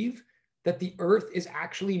believe that the Earth is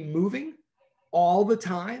actually moving all the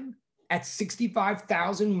time at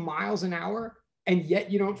 65,000 miles an hour, and yet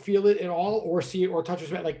you don't feel it at all or see it or touch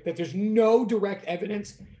it, like that there's no direct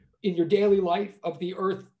evidence in your daily life of the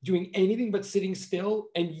Earth doing anything but sitting still,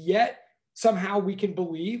 and yet somehow we can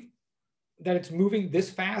believe that it's moving this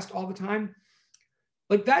fast all the time,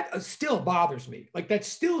 like that still bothers me. Like that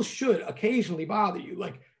still should occasionally bother you.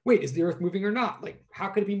 Like, wait, is the Earth moving or not? Like, how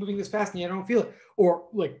could it be moving this fast and yet I don't feel it? Or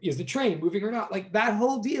like, is the train moving or not? Like that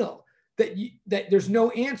whole deal, that there's no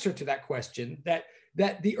answer to that question, that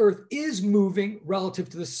the Earth is moving relative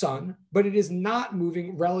to the sun, but it is not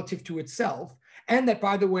moving relative to itself. And that,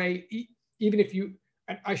 by the way, even if you,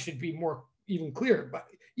 and I should be more even clear, but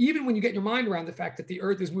even when you get your mind around the fact that the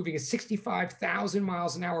Earth is moving at 65,000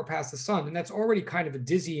 miles an hour past the sun, and that's already kind of a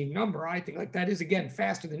dizzying number, I think, like that is, again,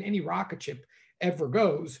 faster than any rocket ship ever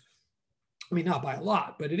goes. I mean, not by a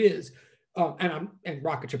lot, but it is. And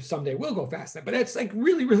rocket ships someday will go faster, but it's like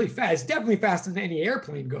really, really fast. It's definitely faster than any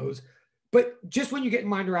airplane goes. But just when you get your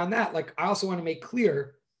mind around that, like I also want to make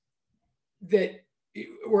clear that,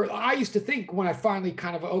 where I used to think when I finally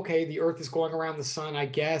kind of, okay, the Earth is going around the sun, I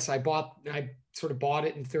guess. I sort of bought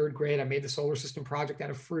it in third grade. I made the solar system project out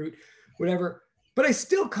of fruit, whatever. But I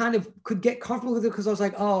still kind of could get comfortable with it because I was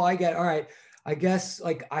like, oh, all right. I guess,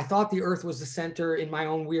 like, I thought the Earth was the center in my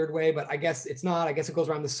own weird way, but I guess it's not. I guess it goes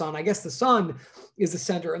around the sun. I guess the sun is the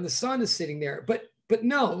center and the sun is sitting there. But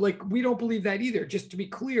no, like, we don't believe that either. Just to be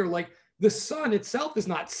clear, like, the sun itself is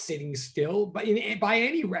not sitting still by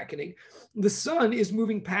any reckoning. The sun is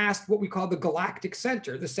moving past what we call the galactic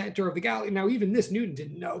center, the center of the galaxy. Now, even this Newton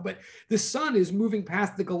didn't know, but the sun is moving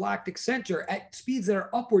past the galactic center at speeds that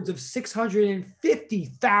are upwards of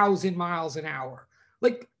 650,000 miles an hour.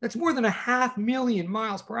 Like, that's more than 500,000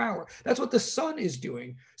 miles per hour. That's what the sun is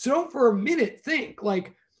doing. So don't for a minute think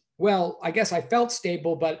like, well, I guess I felt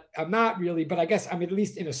stable, but I'm not really, but I guess I'm at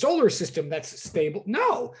least in a solar system that's stable.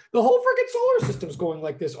 No, the whole freaking solar system is going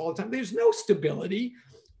like this all the time. There's no stability,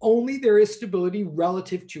 only there is stability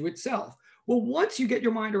relative to itself. Well, once you get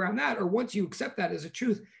your mind around that, or once you accept that as a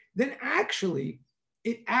truth, then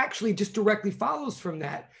it actually just directly follows from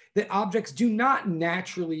that objects do not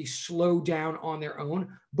naturally slow down on their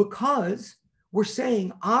own, because we're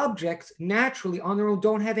saying objects naturally on their own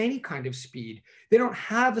don't have any kind of speed. They don't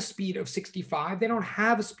have a speed of 65. They don't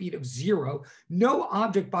have a speed of 0. No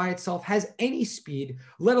object by itself has any speed,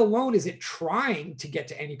 let alone is it trying to get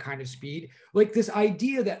to any kind of speed. Like this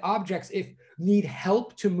idea that objects need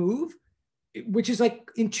help to move, which is like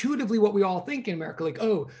intuitively what we all think in America, like,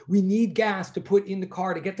 oh, we need gas to put in the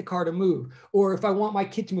car to get the car to move. Or if I want my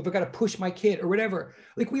kid to move, I got to push my kid or whatever.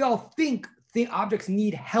 Like we all think objects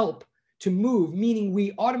need help to move, meaning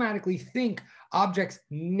we automatically think objects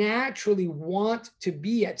naturally want to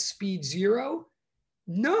be at speed 0.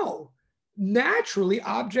 No, naturally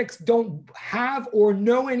objects don't have or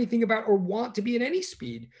know anything about or want to be at any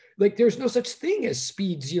speed. Like there's no such thing as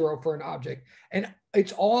speed 0 for an object. And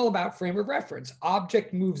it's all about frame of reference.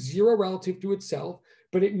 Object moves 0 relative to itself,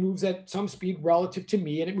 but it moves at some speed relative to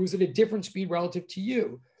me, and it moves at a different speed relative to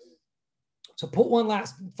you. So put one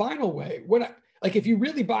last final way, like if you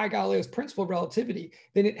really buy Galileo's principle of relativity,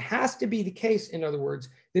 then it has to be the case, in other words,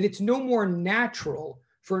 that it's no more natural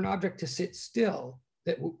for an object to sit still.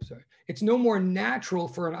 It's no more natural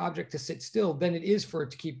for an object to sit still than it is for it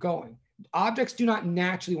to keep going. Objects do not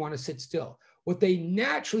naturally want to sit still. What they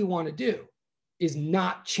naturally want to do is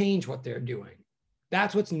not change what they're doing.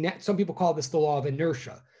 That's some people call this the law of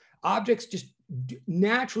inertia. Objects just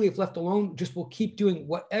naturally, if left alone, just will keep doing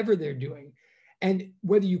whatever they're doing. And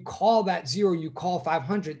whether you call that 0, you call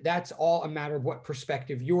 500, that's all a matter of what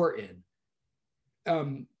perspective you're in.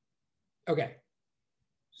 Okay.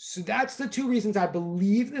 So that's the two reasons I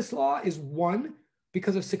believe this law is: one,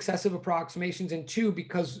 because of successive approximations, and two,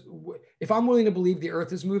 because if I'm willing to believe the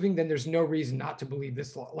Earth is moving, then there's no reason not to believe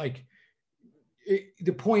this law. Like,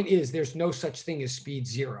 the point is, there's no such thing as speed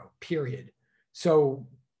 0, period. So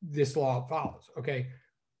this law follows. Okay.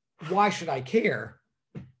 Why should I care?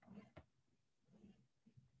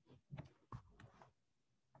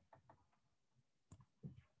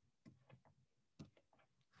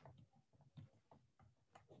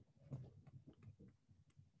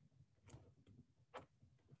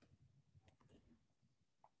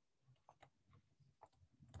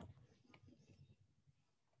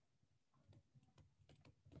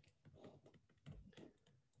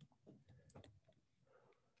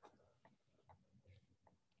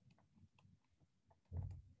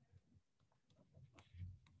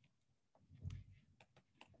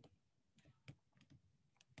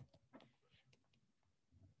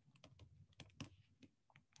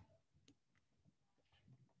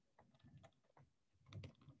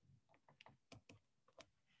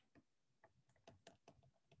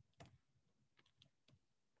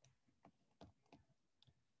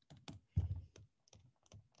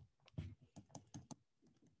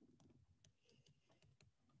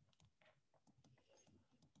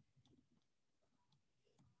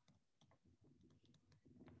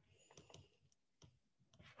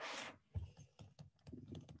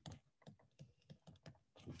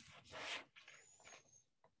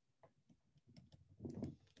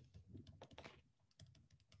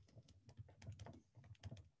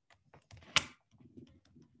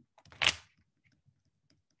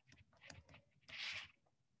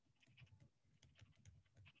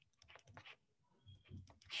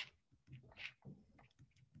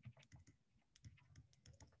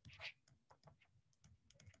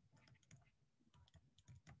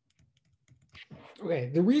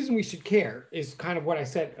 Okay, the reason we should care is kind of what I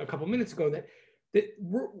said a couple minutes ago, that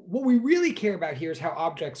what we really care about here is how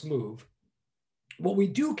objects move. What we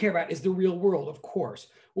do care about is the real world, of course.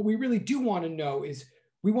 What we really do want to know is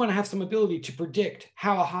we want to have some ability to predict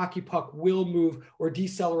how a hockey puck will move or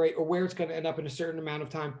decelerate, or where it's going to end up in a certain amount of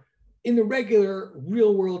time, in the regular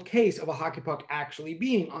real world case of a hockey puck actually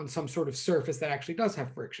being on some sort of surface that actually does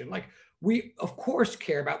have friction. Like, we of course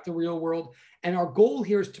care about the real world, and our goal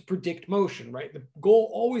here is to predict motion, right? The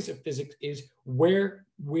goal always of physics is, where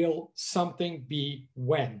will something be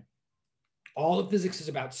when? All of physics is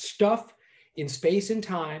about stuff in space and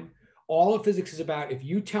time. All of physics is about, if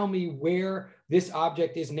you tell me where this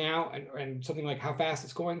object is now, and something like how fast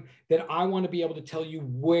it's going, then I want to be able to tell you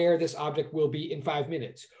where this object will be in 5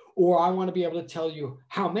 minutes. Or I want to be able to tell you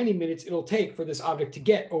how many minutes it'll take for this object to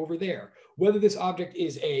get over there. Whether this object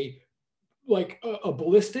is a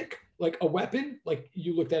ballistic, like a weapon, like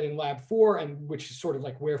you looked at in lab 4, and which is sort of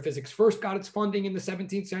like where physics first got its funding in the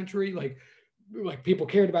 17th century. Like people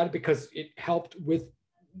cared about it because it helped with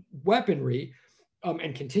weaponry,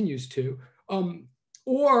 and continues to,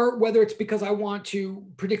 or whether it's because I want to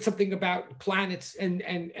predict something about planets and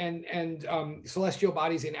celestial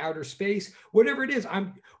bodies in outer space, whatever it is.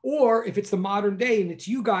 Or if it's the modern day and it's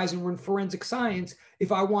you guys and we're in forensic science,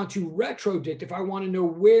 if I want to retrodict, if I want to know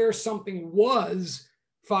where something was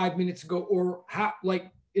 5 minutes ago, or how,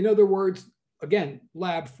 like, in other words, again,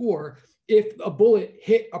 lab 4, if a bullet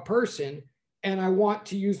hit a person and I want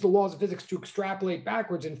to use the laws of physics to extrapolate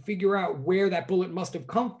backwards and figure out where that bullet must have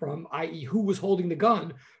come from, i.e. who was holding the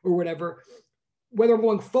gun or whatever, whether I'm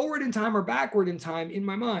going forward in time or backward in time in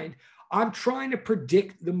my mind, I'm trying to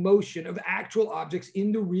predict the motion of actual objects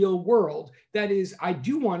in the real world. That is, I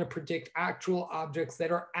do want to predict actual objects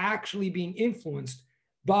that are actually being influenced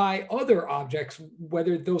by other objects,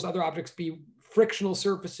 whether those other objects be frictional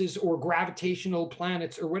surfaces or gravitational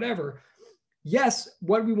planets or whatever. Yes,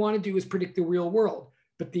 what we want to do is predict the real world,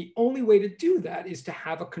 but the only way to do that is to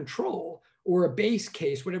have a control or a base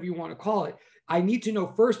case, whatever you want to call it. I need to know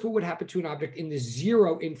first what would happen to an object in the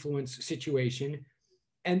 0 influence situation,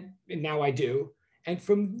 and now I do. And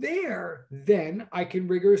from there, then I can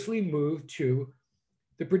rigorously move to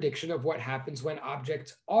the prediction of what happens when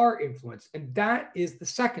objects are influenced. And that is the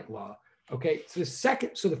second law. Okay, so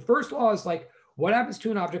the first law is like, what happens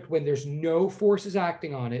to an object when there's no forces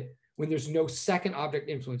acting on it, when there's no second object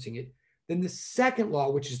influencing it. Then the second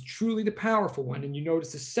law, which is truly the powerful one, and you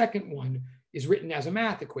notice the second one is written as a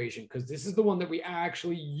math equation, because this is the one that we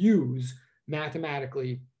actually use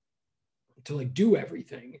mathematically to like do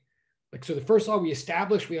everything. Like, so the first law we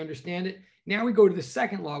established, we understand it. Now we go to the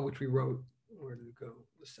second law, which we wrote. Where did it go?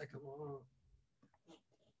 The second law.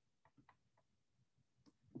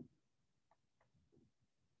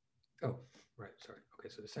 Oh, right, sorry. Okay,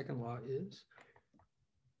 so the second law is,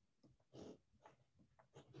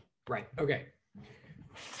 right, okay.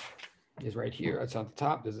 Is right here, it's on the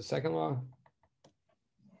top, there's the second law.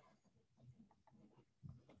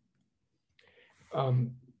 So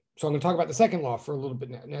I'm gonna talk about the second law for a little bit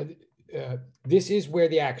now. Now, this is where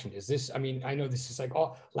the action is. This, I mean, I know this is like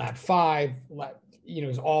all lab 5,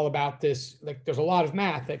 is all about this. Like, there's a lot of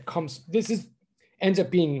math that comes, ends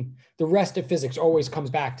up being, the rest of physics always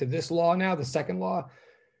comes back to this law now, the second law.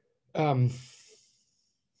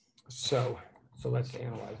 So let's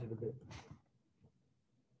analyze it a bit.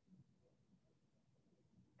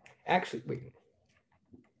 Actually, wait.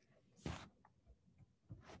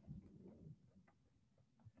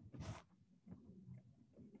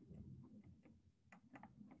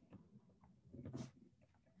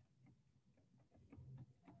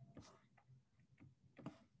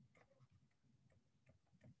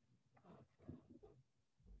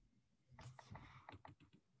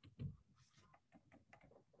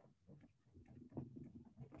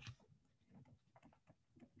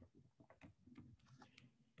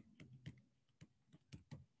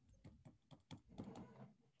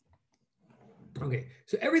 Okay,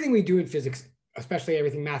 so everything we do in physics, especially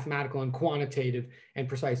everything mathematical and quantitative and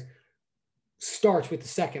precise, starts with the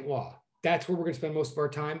second law. That's where we're going to spend most of our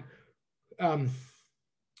time.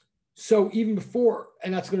 So even before,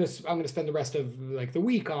 and I'm going to spend the rest of like the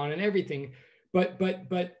week on and everything, but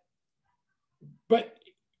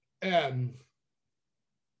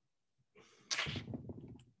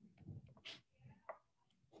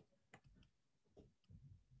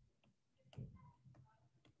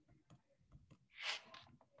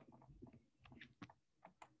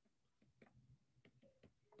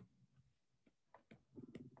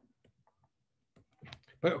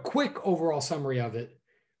a quick overall summary of it,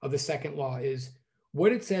 of the second law, is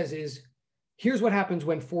what it says is, here's what happens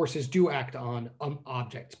when forces do act on an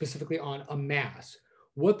object, specifically on a mass.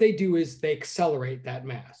 What they do is they accelerate that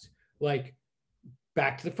mass. Like,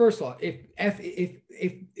 back to the first law, if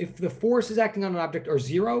the force is acting on an object are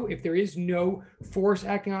 0, if there is no force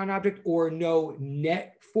acting on an object or no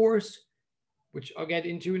net force, which I'll get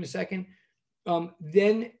into in a second,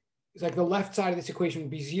 then it's like the left side of this equation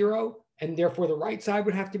would be 0, and therefore the right side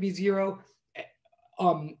would have to be 0.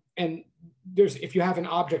 And if you have an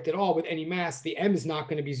object at all with any mass, the m is not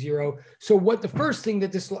going to be 0. So what the first thing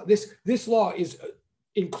that this law is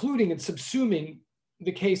including and subsuming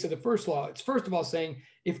the case of the first law, it's first of all saying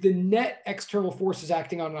if the net external forces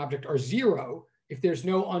acting on an object are 0, if there's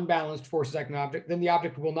no unbalanced forces acting on an object, then the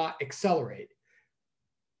object will not accelerate.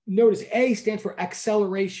 Notice A stands for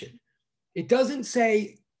acceleration. It doesn't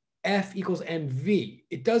say F equals mv.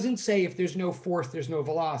 It doesn't say if there's no force, there's no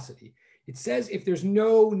velocity. It says if there's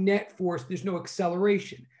no net force, there's no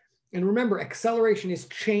acceleration. And remember, acceleration is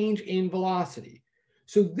change in velocity.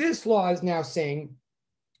 So this law is now saying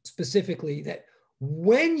specifically that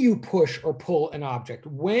when you push or pull an object,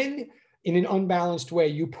 when in an unbalanced way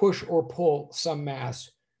you push or pull some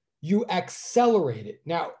mass, you accelerate it.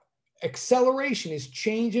 Now, acceleration is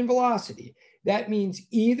change in velocity. That means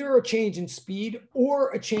either a change in speed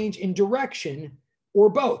or a change in direction, or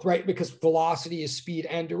both, right? Because velocity is speed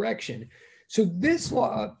and direction. So this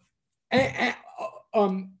law, this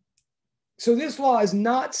law is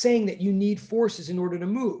not saying that you need forces in order to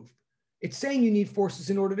move. It's saying you need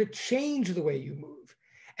forces in order to change the way you move.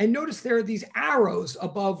 And notice there are these arrows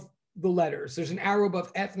above the letters. There's an arrow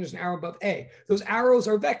above F and there's an arrow above A. Those arrows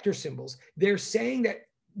are vector symbols. They're saying that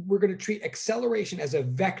we're going to treat acceleration as a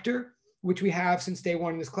vector, which we have since day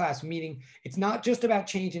 1 in this class, meaning it's not just about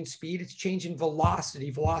change in speed, it's change in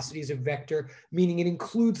velocity. Velocity is a vector, meaning it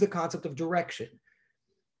includes the concept of direction.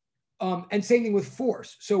 And same thing with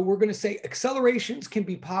force. So we're going to say accelerations can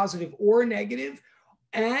be positive or negative,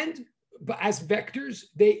 and but as vectors,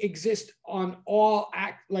 they exist on all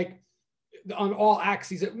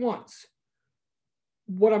axes at once.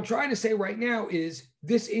 What I'm trying to say right now is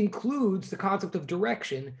this includes the concept of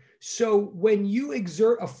direction. So when you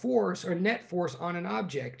exert a force or net force on an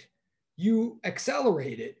object, you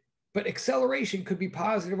accelerate it, but acceleration could be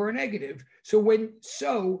positive or negative. So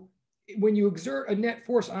when you exert a net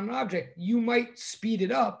force on an object, you might speed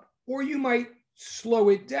it up or you might slow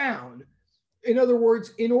it down. In other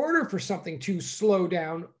words, in order for something to slow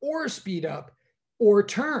down or speed up or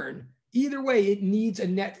turn, either way, it needs a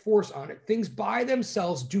net force on it. Things by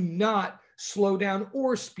themselves do not slow down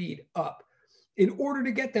or speed up. In order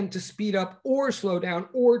to get them to speed up or slow down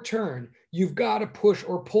or turn, you've got to push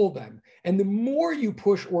or pull them. And the more you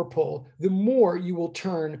push or pull, the more you will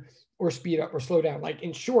turn or speed up or slow down. Like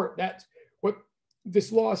in short, that's what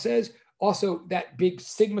this law says. Also, that big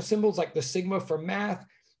sigma symbols, like the sigma for math,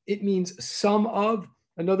 it means sum of.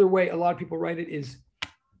 Another way a lot of people write it is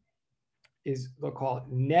they'll call it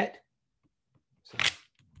net. So,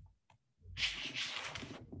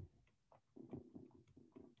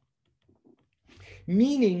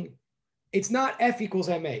 meaning it's not F equals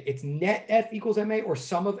MA, it's net F equals MA or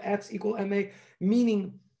sum of F's equal MA,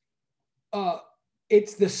 meaning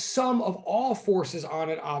it's the sum of all forces on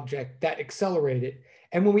an object that accelerate it.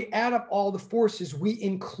 And when we add up all the forces, we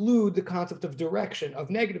include the concept of direction, of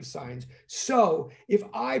negative signs. So if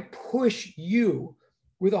I push you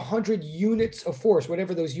with 100 units of force,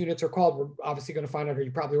 whatever those units are called, we're obviously going to find out, or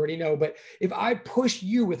you probably already know, but if I push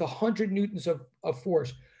you with 100 newtons of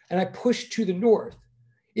force and I push to the north,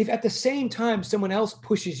 if at the same time someone else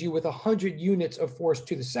pushes you with 100 units of force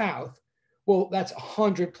to the south, well, that's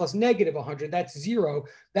 100 plus negative 100, that's 0.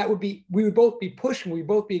 That would be, we would both be pushing, we would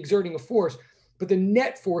both be exerting a force, but the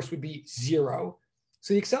net force would be 0.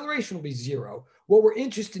 So the acceleration will be 0. What we're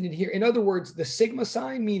interested in here, in other words, the sigma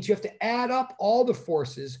sign means you have to add up all the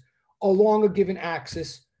forces along a given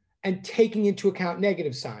axis and taking into account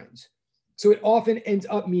negative signs. So it often ends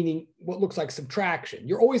up meaning what looks like subtraction.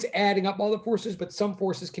 You're always adding up all the forces, but some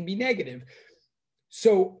forces can be negative.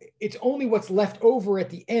 So it's only what's left over at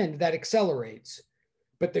the end that accelerates.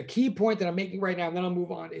 But the key point that I'm making right now, and then I'll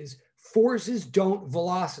move on, is forces don't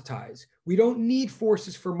velocitize. We don't need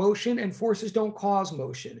forces for motion, and forces don't cause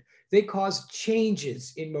motion. They cause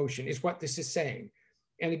changes in motion, is what this is saying.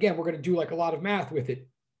 And again, we're going to do like a lot of math with it.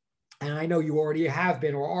 And I know you already have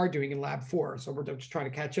been or are doing in lab 4. So we're just trying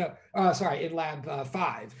to catch up. In lab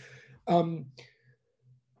 5.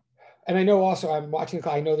 And I know also I'm watching the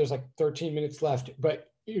clock. I know there's like 13 minutes left, but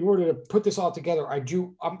in order to put this all together,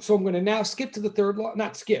 so I'm going to now skip to the third law,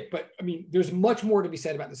 not skip, but I mean, there's much more to be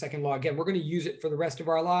said about the second law. Again, we're going to use it for the rest of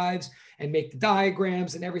our lives and make the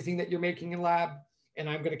diagrams and everything that you're making in lab. And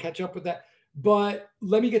I'm going to catch up with that. But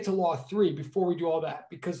let me get to law 3 before we do all that,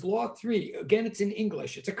 because law 3, again, it's in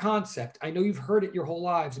English. It's a concept. I know you've heard it your whole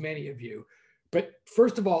lives, many of you. But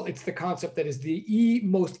first of all, it's the concept that is the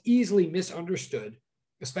most easily misunderstood,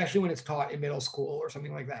 especially when it's taught in middle school or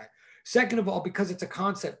something like that. Second of all, because it's a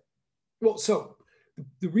concept. Well, so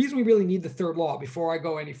the reason we really need the third law before I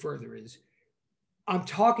go any further is I'm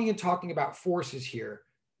talking about forces here,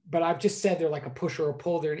 but I've just said they're like a push or a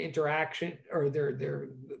pull. They're an interaction, or they're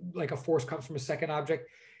like a force comes from a second object.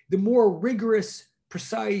 The more rigorous,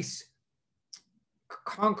 precise,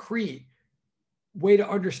 concrete way to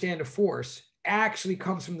understand a force actually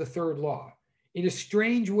comes from the third law. In a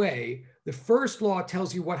strange way, the first law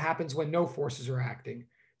tells you what happens when no forces are acting.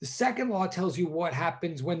 The second law tells you what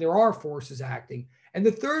happens when there are forces acting. And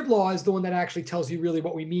the third law is the one that actually tells you really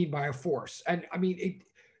what we mean by a force. And I mean,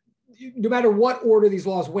 no matter what order these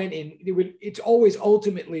laws went in, it's always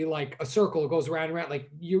ultimately like a circle. It goes round and round. Like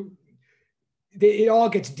it all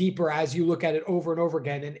gets deeper as you look at it over and over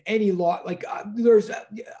again. And any law, like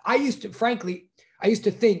I used to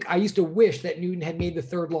wish that Newton had made the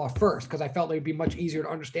third law first, because I felt like it'd be much easier to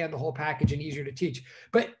understand the whole package and easier to teach.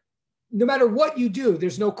 But no matter what you do,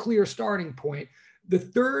 there's no clear starting point. The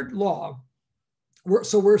third law,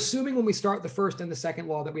 we're assuming when we start the first and the second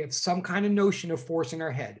law that we have some kind of notion of force in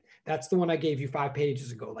our head. That's the one I gave you 5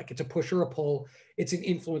 pages ago. Like it's a push or a pull. It's an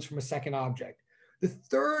influence from a second object. The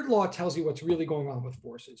third law tells you what's really going on with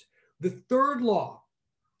forces. The third law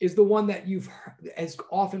is the one that you've as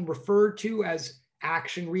often referred to as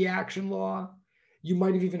action-reaction law. You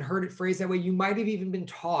might have even heard it phrased that way. You might have even been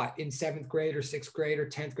taught in 7th grade or 6th grade or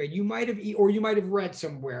 10th grade. You might have read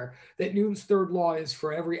somewhere that Newton's third law is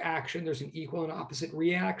for every action, there's an equal and opposite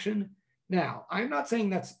reaction. Now, I'm not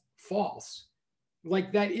saying that's false.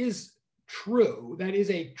 Like that is true. That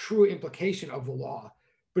is a true implication of the law,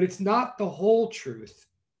 but it's not the whole truth.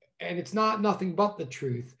 And it's not nothing but the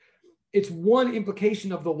truth. It's one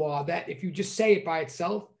implication of the law that if you just say it by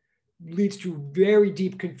itself, leads to very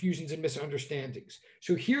deep confusions and misunderstandings.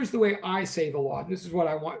 So here's the way I say the law. This is what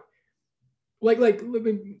I want.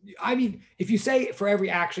 I mean, if you say for every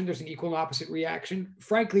action, there's an equal and opposite reaction,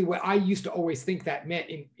 frankly, what I used to always think that meant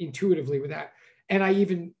intuitively with that. And I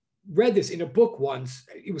even read this in a book once.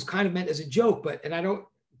 It was kind of meant as a joke, and I don't,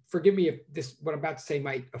 forgive me if what I'm about to say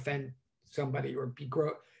might offend somebody or be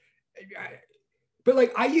gross. But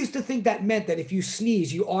like, I used to think that meant that if you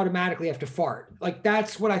sneeze, you automatically have to fart. Like,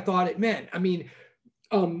 that's what I thought it meant. I mean,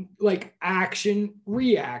 like action,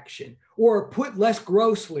 reaction, or put less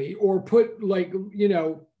grossly, or put like,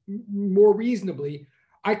 more reasonably,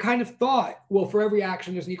 I kind of thought, well, for every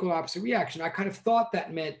action, there's an equal and opposite reaction. I kind of thought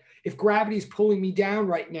that meant if gravity is pulling me down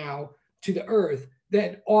right now to the earth,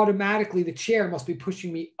 then automatically the chair must be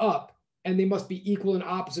pushing me up, and they must be equal and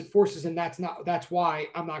opposite forces. And that's why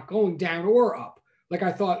I'm not going down or up. Like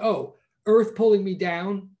I thought, oh, earth pulling me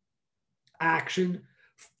down, action,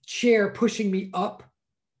 chair pushing me up,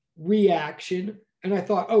 reaction. And I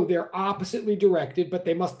thought, oh, they're oppositely directed, but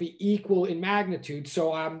they must be equal in magnitude.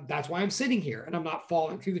 So that's why I'm sitting here and I'm not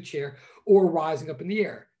falling through the chair or rising up in the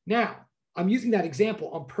air. Now, I'm using that example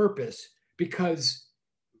on purpose because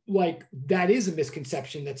like that is a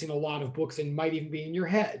misconception that's in a lot of books and might even be in your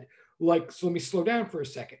head. Like, so let me slow down for a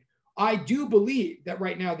second. I do believe that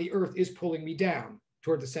right now the earth is pulling me down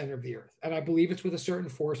toward the center of the earth. And I believe it's with a certain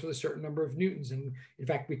force, with a certain number of newtons. And in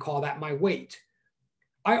fact, we call that my weight.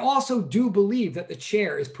 I also do believe that the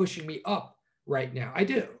chair is pushing me up right now. I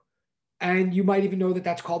do. And you might even know that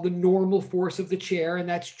that's called the normal force of the chair. And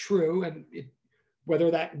that's true. And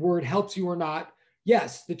whether that word helps you or not,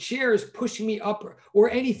 yes, the chair is pushing me up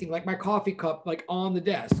or anything like my coffee cup, like on the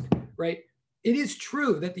desk, right? It is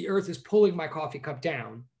true that the earth is pulling my coffee cup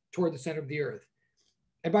down toward the center of the earth.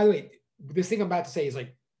 And by the way, this thing I'm about to say is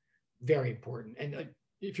like very important. And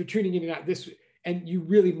if you're tuning in and out, and you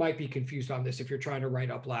really might be confused on this if you're trying to write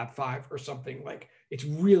up Lab 5 or something, like it's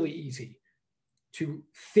really easy to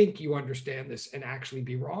think you understand this and actually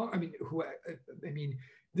be wrong. I mean,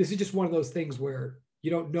 this is just one of those things where you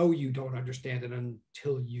don't know you don't understand it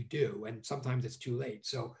until you do. And sometimes it's too late.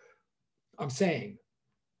 So I'm saying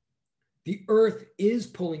the earth is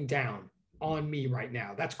pulling down on me right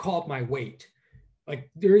now. That's called my weight. Like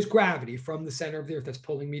there is gravity from the center of the earth that's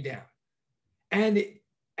pulling me down. And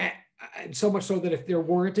so much so that if there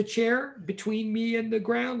weren't a chair between me and the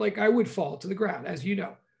ground, like I would fall to the ground, as you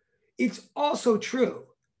know. It's also true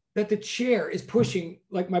that the chair is pushing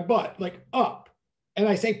like my butt, like up. And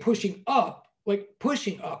I say pushing up, like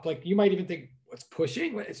you might even think, what's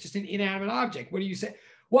pushing? It's just an inanimate object. What do you say?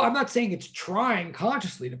 Well, I'm not saying it's trying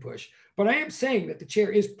consciously to push, but I am saying that the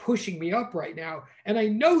chair is pushing me up right now. And I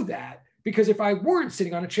know that because if I weren't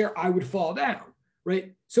sitting on a chair, I would fall down,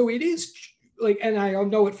 right? So it is like, and I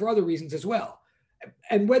know it for other reasons as well.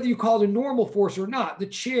 And whether you call it a normal force or not, the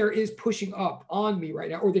chair is pushing up on me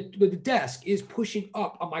right now, or the desk is pushing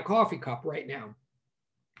up on my coffee cup right now.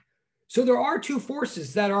 So there are two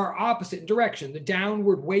forces that are opposite in direction. The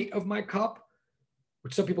downward weight of my cup,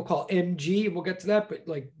 which some people call mg, and we'll get to that, but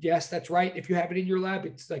like, yes, that's right. If you have it in your lab,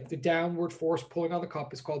 it's like the downward force pulling on the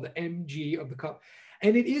cup is called the mg of the cup.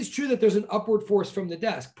 And it is true that there's an upward force from the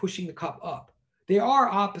desk pushing the cup up. They are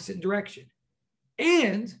opposite in direction.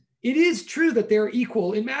 And it is true that they're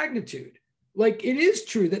equal in magnitude. Like it is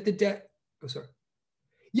true that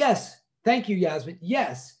Yes, thank you, Yasmin.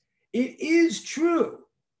 Yes, it is true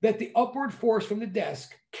that the upward force from the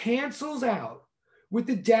desk cancels out with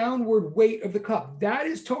the downward weight of the cup. That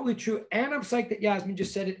is totally true. And I'm psyched that Yasmin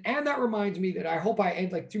just said it. And that reminds me that I hope I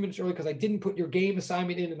end like 2 minutes early because I didn't put your game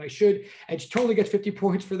assignment in and I should. And she totally gets 50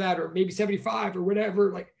 points for that, or maybe 75 or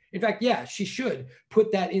whatever. Like, in fact, yeah, she should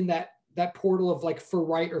put that in that portal of like for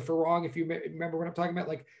right or for wrong, if you remember what I'm talking about.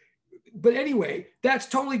 Like, but anyway, that's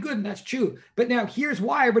totally good and that's true. But now here's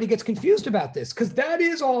why everybody gets confused about this, because that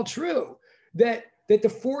is all true, that the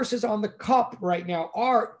forces on the cup right now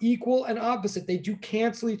are equal and opposite. They do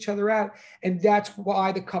cancel each other out, and that's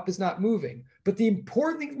why the cup is not moving. But the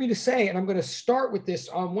important thing for me to say, and I'm going to start with this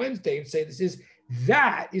on Wednesday and say this, is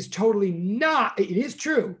that is totally not, it is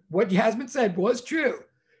true. What Yasmin said was true,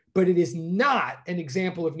 but it is not an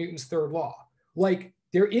example of Newton's third law. Like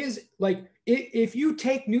there is, like if you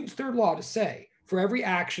take Newton's third law to say, for every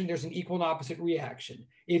action, there's an equal and opposite reaction,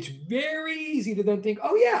 it's very easy to then think,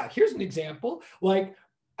 oh yeah, here's an example. Like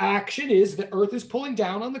action is the earth is pulling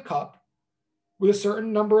down on the cup with a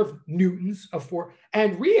certain number of newtons of force,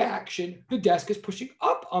 and reaction, the desk is pushing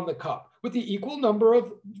up on the cup with the equal number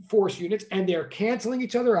of force units, and they're canceling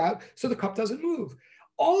each other out so the cup doesn't move.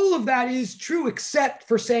 All of that is true, except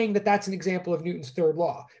for saying that that's an example of Newton's third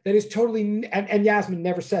law. That is totally, and Yasmin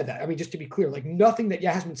never said that. I mean, just to be clear, like nothing that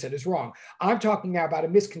Yasmin said is wrong. I'm talking now about a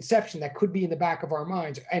misconception that could be in the back of our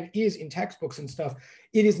minds and is in textbooks and stuff.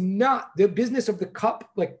 It is not the business of the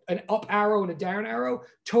cup, like an up arrow and a down arrow,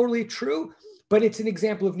 totally true, but it's an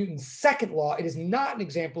example of Newton's second law. It is not an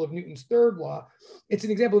example of Newton's third law. It's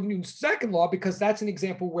an example of Newton's second law because that's an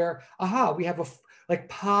example where, we have like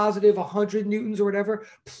positive 100 newtons or whatever,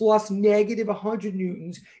 plus negative 100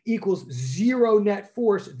 newtons equals zero net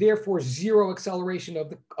force, therefore zero acceleration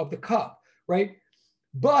of the cup, right?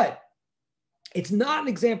 But it's not an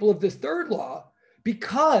example of this third law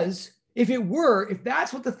because If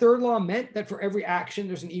that's what the third law meant, that for every action,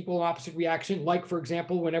 there's an equal and opposite reaction, like, for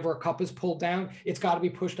example, whenever a cup is pulled down, it's got to be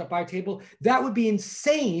pushed up by a table, that would be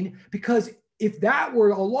insane, because if that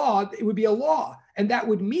were a law, it would be a law. And that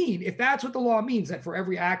would mean, if that's what the law means, that for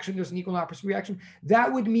every action, there's an equal and opposite reaction,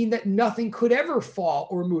 that would mean that nothing could ever fall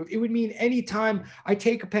or move. It would mean anytime I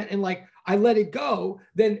take a pen and like I let it go,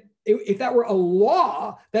 then if that were a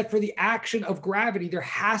law, that for the action of gravity, there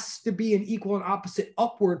has to be an equal and opposite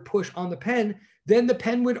upward push on the pen, then the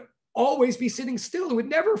pen would always be sitting still. It would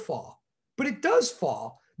never fall. But it does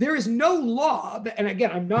fall. There is no law, and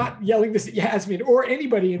again, I'm not yelling this at Yasmin or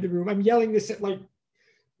anybody in the room. I'm yelling this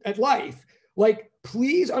at life. Like,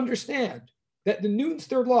 please understand that the Newton's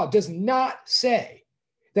third law does not say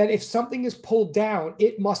that if something is pulled down,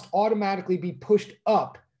 it must automatically be pushed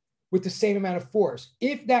up with the same amount of force.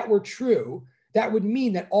 If that were true, that would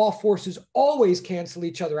mean that all forces always cancel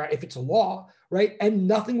each other out if it's a law, right? And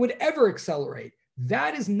nothing would ever accelerate.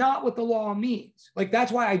 That is not what the law means. Like,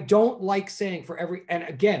 that's why I don't like saying for every, and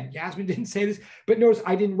again, Yasmin didn't say this, but notice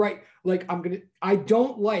I didn't write, like, I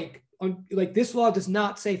don't like this law does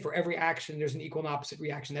not say for every action there's an equal and opposite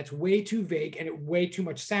reaction. That's way too vague and way too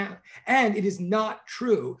much sound. And it is not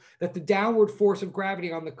true that the downward force of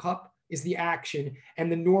gravity on the cup is the action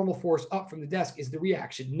and the normal force up from the desk is the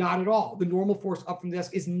reaction. Not at all. The normal force up from the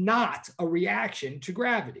desk is not a reaction to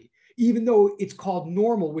gravity, even though it's called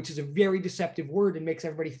normal, which is a very deceptive word and makes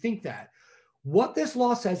everybody think that. What this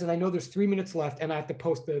law says, and I know there's 3 minutes left and I have to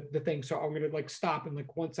post the thing, so I'm going to like stop in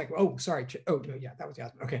like 1 second. Oh, sorry. Oh, no, yeah, that was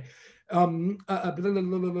Yasmin. Okay.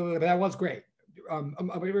 That was great.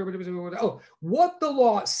 What the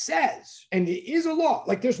law says, and it is a law,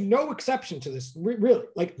 like there's no exception to this, really,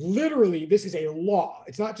 like literally, this is a law.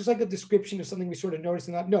 It's not just like a description of something we sort of noticed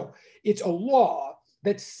in that. No, it's a law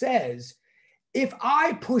that says if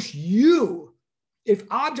I push you, if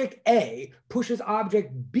object A pushes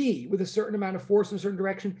object B with a certain amount of force in a certain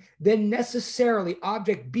direction, then necessarily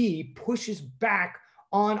object B pushes back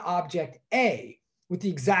on object A with the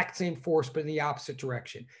exact same force, but in the opposite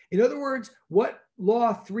direction. In other words, what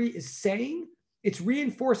law 3 is saying, it's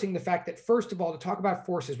reinforcing the fact that, first of all, to talk about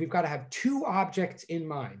forces, we've got to have 2 objects in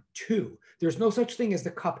mind. 2. There's no such thing as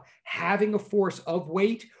the cup having a force of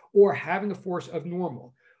weight or having a force of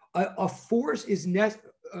normal. A force is do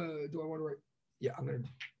I want to write? Yeah,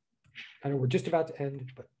 I know we're just about to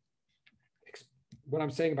end, but what I'm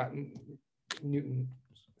saying about Newton's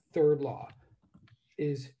third law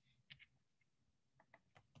is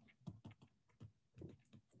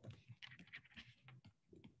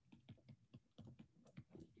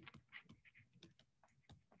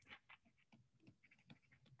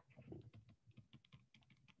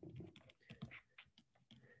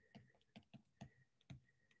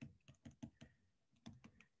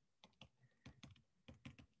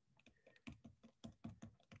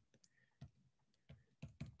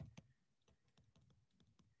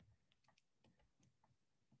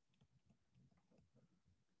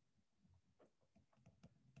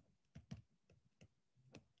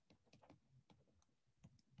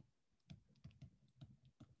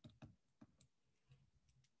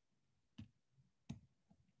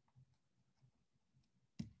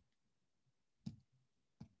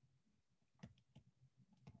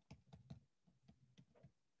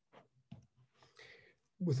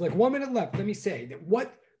with like 1 minute left, let me say that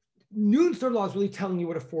what Newton's third law is really telling you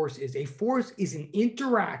what a force is. A force is an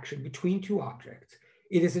interaction between 2 objects.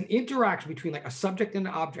 It is an interaction between like a subject and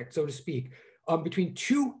an object, so to speak, between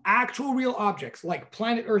 2 actual real objects like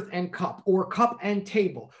planet Earth and cup, or cup and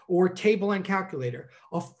table, or table and calculator.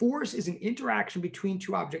 A force is an interaction between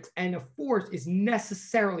 2 objects, and a force is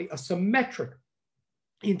necessarily a symmetric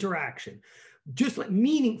interaction. Just like,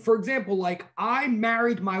 meaning, for example, like I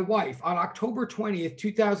married my wife on October 20th,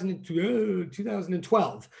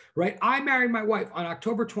 2012, right? I married my wife on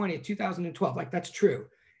October 20th, 2012. Like, that's true.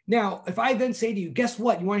 Now, if I then say to you, guess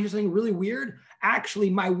what? You want to hear something really weird?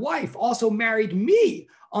 Actually, my wife also married me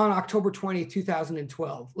on October 20th,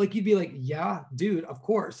 2012. Like, you'd be like, yeah, dude, of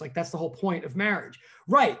course. Like, that's the whole point of marriage.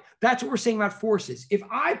 Right. That's what we're saying about forces. If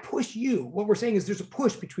I push you, what we're saying is there's a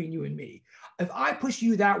push between you and me. If I push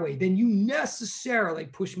you that way, then you necessarily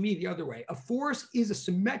push me the other way. A force is a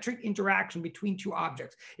symmetric interaction between 2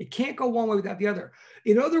 objects. It can't go one way without the other.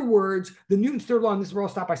 In other words, the Newton's third law, and this is where I'll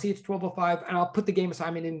stop. I see it's 12:05, and I'll put the game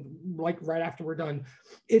assignment in like right after we're done.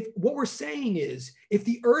 If what we're saying is, if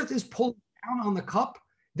the Earth is pulled down on the cup,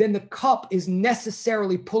 then the cup is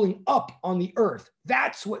necessarily pulling up on the Earth.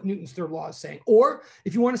 That's what Newton's third law is saying. Or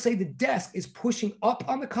if you want to say the desk is pushing up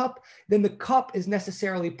on the cup, then the cup is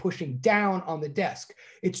necessarily pushing down on the desk.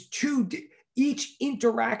 It's each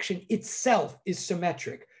interaction itself is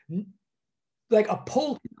symmetric. like a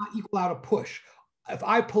pull cannot equal out a push. If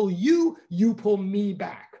I pull you, you pull me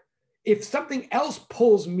back. If something else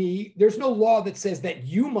pulls me, there's no law that says that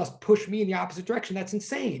you must push me in the opposite direction. That's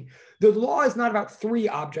insane. The law is not about 3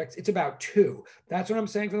 objects. It's about 2. That's what I'm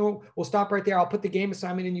saying. We'll stop right there. I'll put the game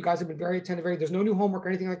assignment in. You guys have been very attentive. There's no new homework or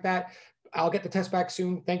anything like that. I'll get the test back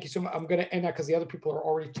soon. Thank you so much. I'm going to end that because the other people are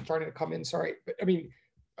already starting to come in. Sorry. But I mean,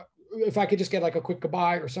 if I could just get like a quick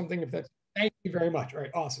goodbye or something, if that's, thank you very much. All right.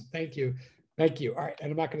 Awesome. Thank you. Thank you. All right. And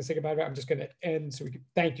I'm not going to say goodbye. I'm just going to end so we can,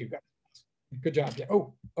 thank you guys. Good job. Yeah.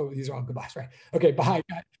 Oh, these are all goodbyes, right? Okay. Bye.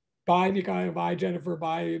 Bye, Nikai. Bye, Jennifer.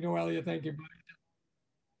 Bye, Noelia. Thank you. Bye.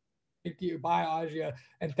 Thank you. Bye, Aja.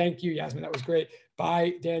 And thank you, Yasmin. That was great.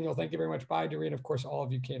 Bye, Daniel. Thank you very much. Bye, Doreen. Of course, all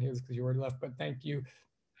of you can't hear this because you already left, but thank you.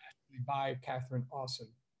 Bye, Catherine. Awesome.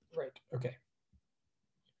 Right. Okay.